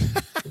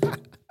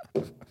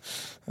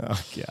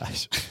 Oh,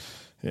 gosh.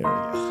 Here we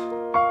go.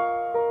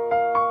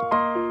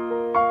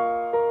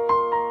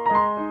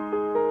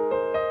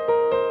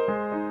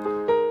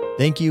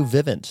 Thank you,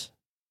 Vivint,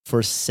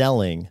 for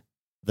selling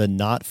the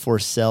not for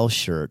sale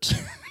shirt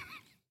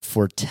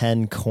for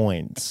 10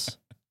 coins.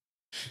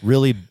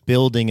 Really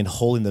building and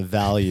holding the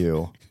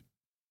value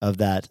of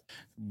that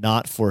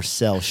not for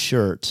sale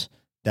shirt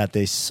that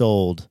they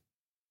sold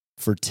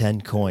for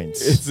 10 coins.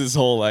 It's this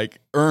whole like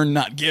earn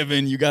not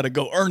given. You got to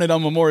go earn it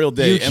on Memorial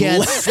Day. You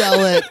can't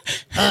sell it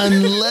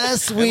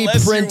unless we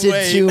printed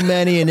too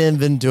many in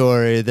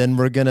inventory. Then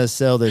we're gonna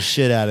sell the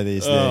shit out of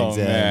these things.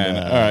 Man.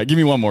 All right, give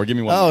me one more. Give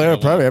me one. Oh, yeah,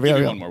 probably. Give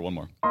me one more. One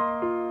more.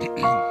 I'm in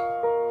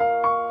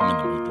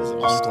the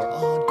mood.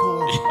 Encore.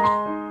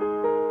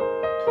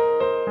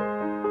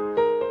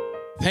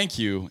 Thank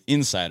you,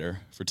 Insider,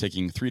 for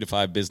taking 3 to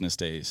 5 business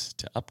days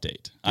to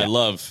update. Yeah. I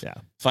love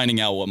finding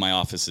out what my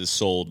office is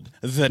sold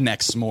the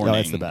next morning. No,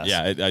 that's the best.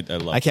 Yeah, I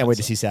love it. I can't wait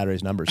to see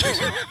Saturday's numbers.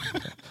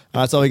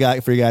 That's all we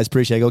got for you guys.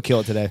 Appreciate it. Go kill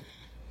it today.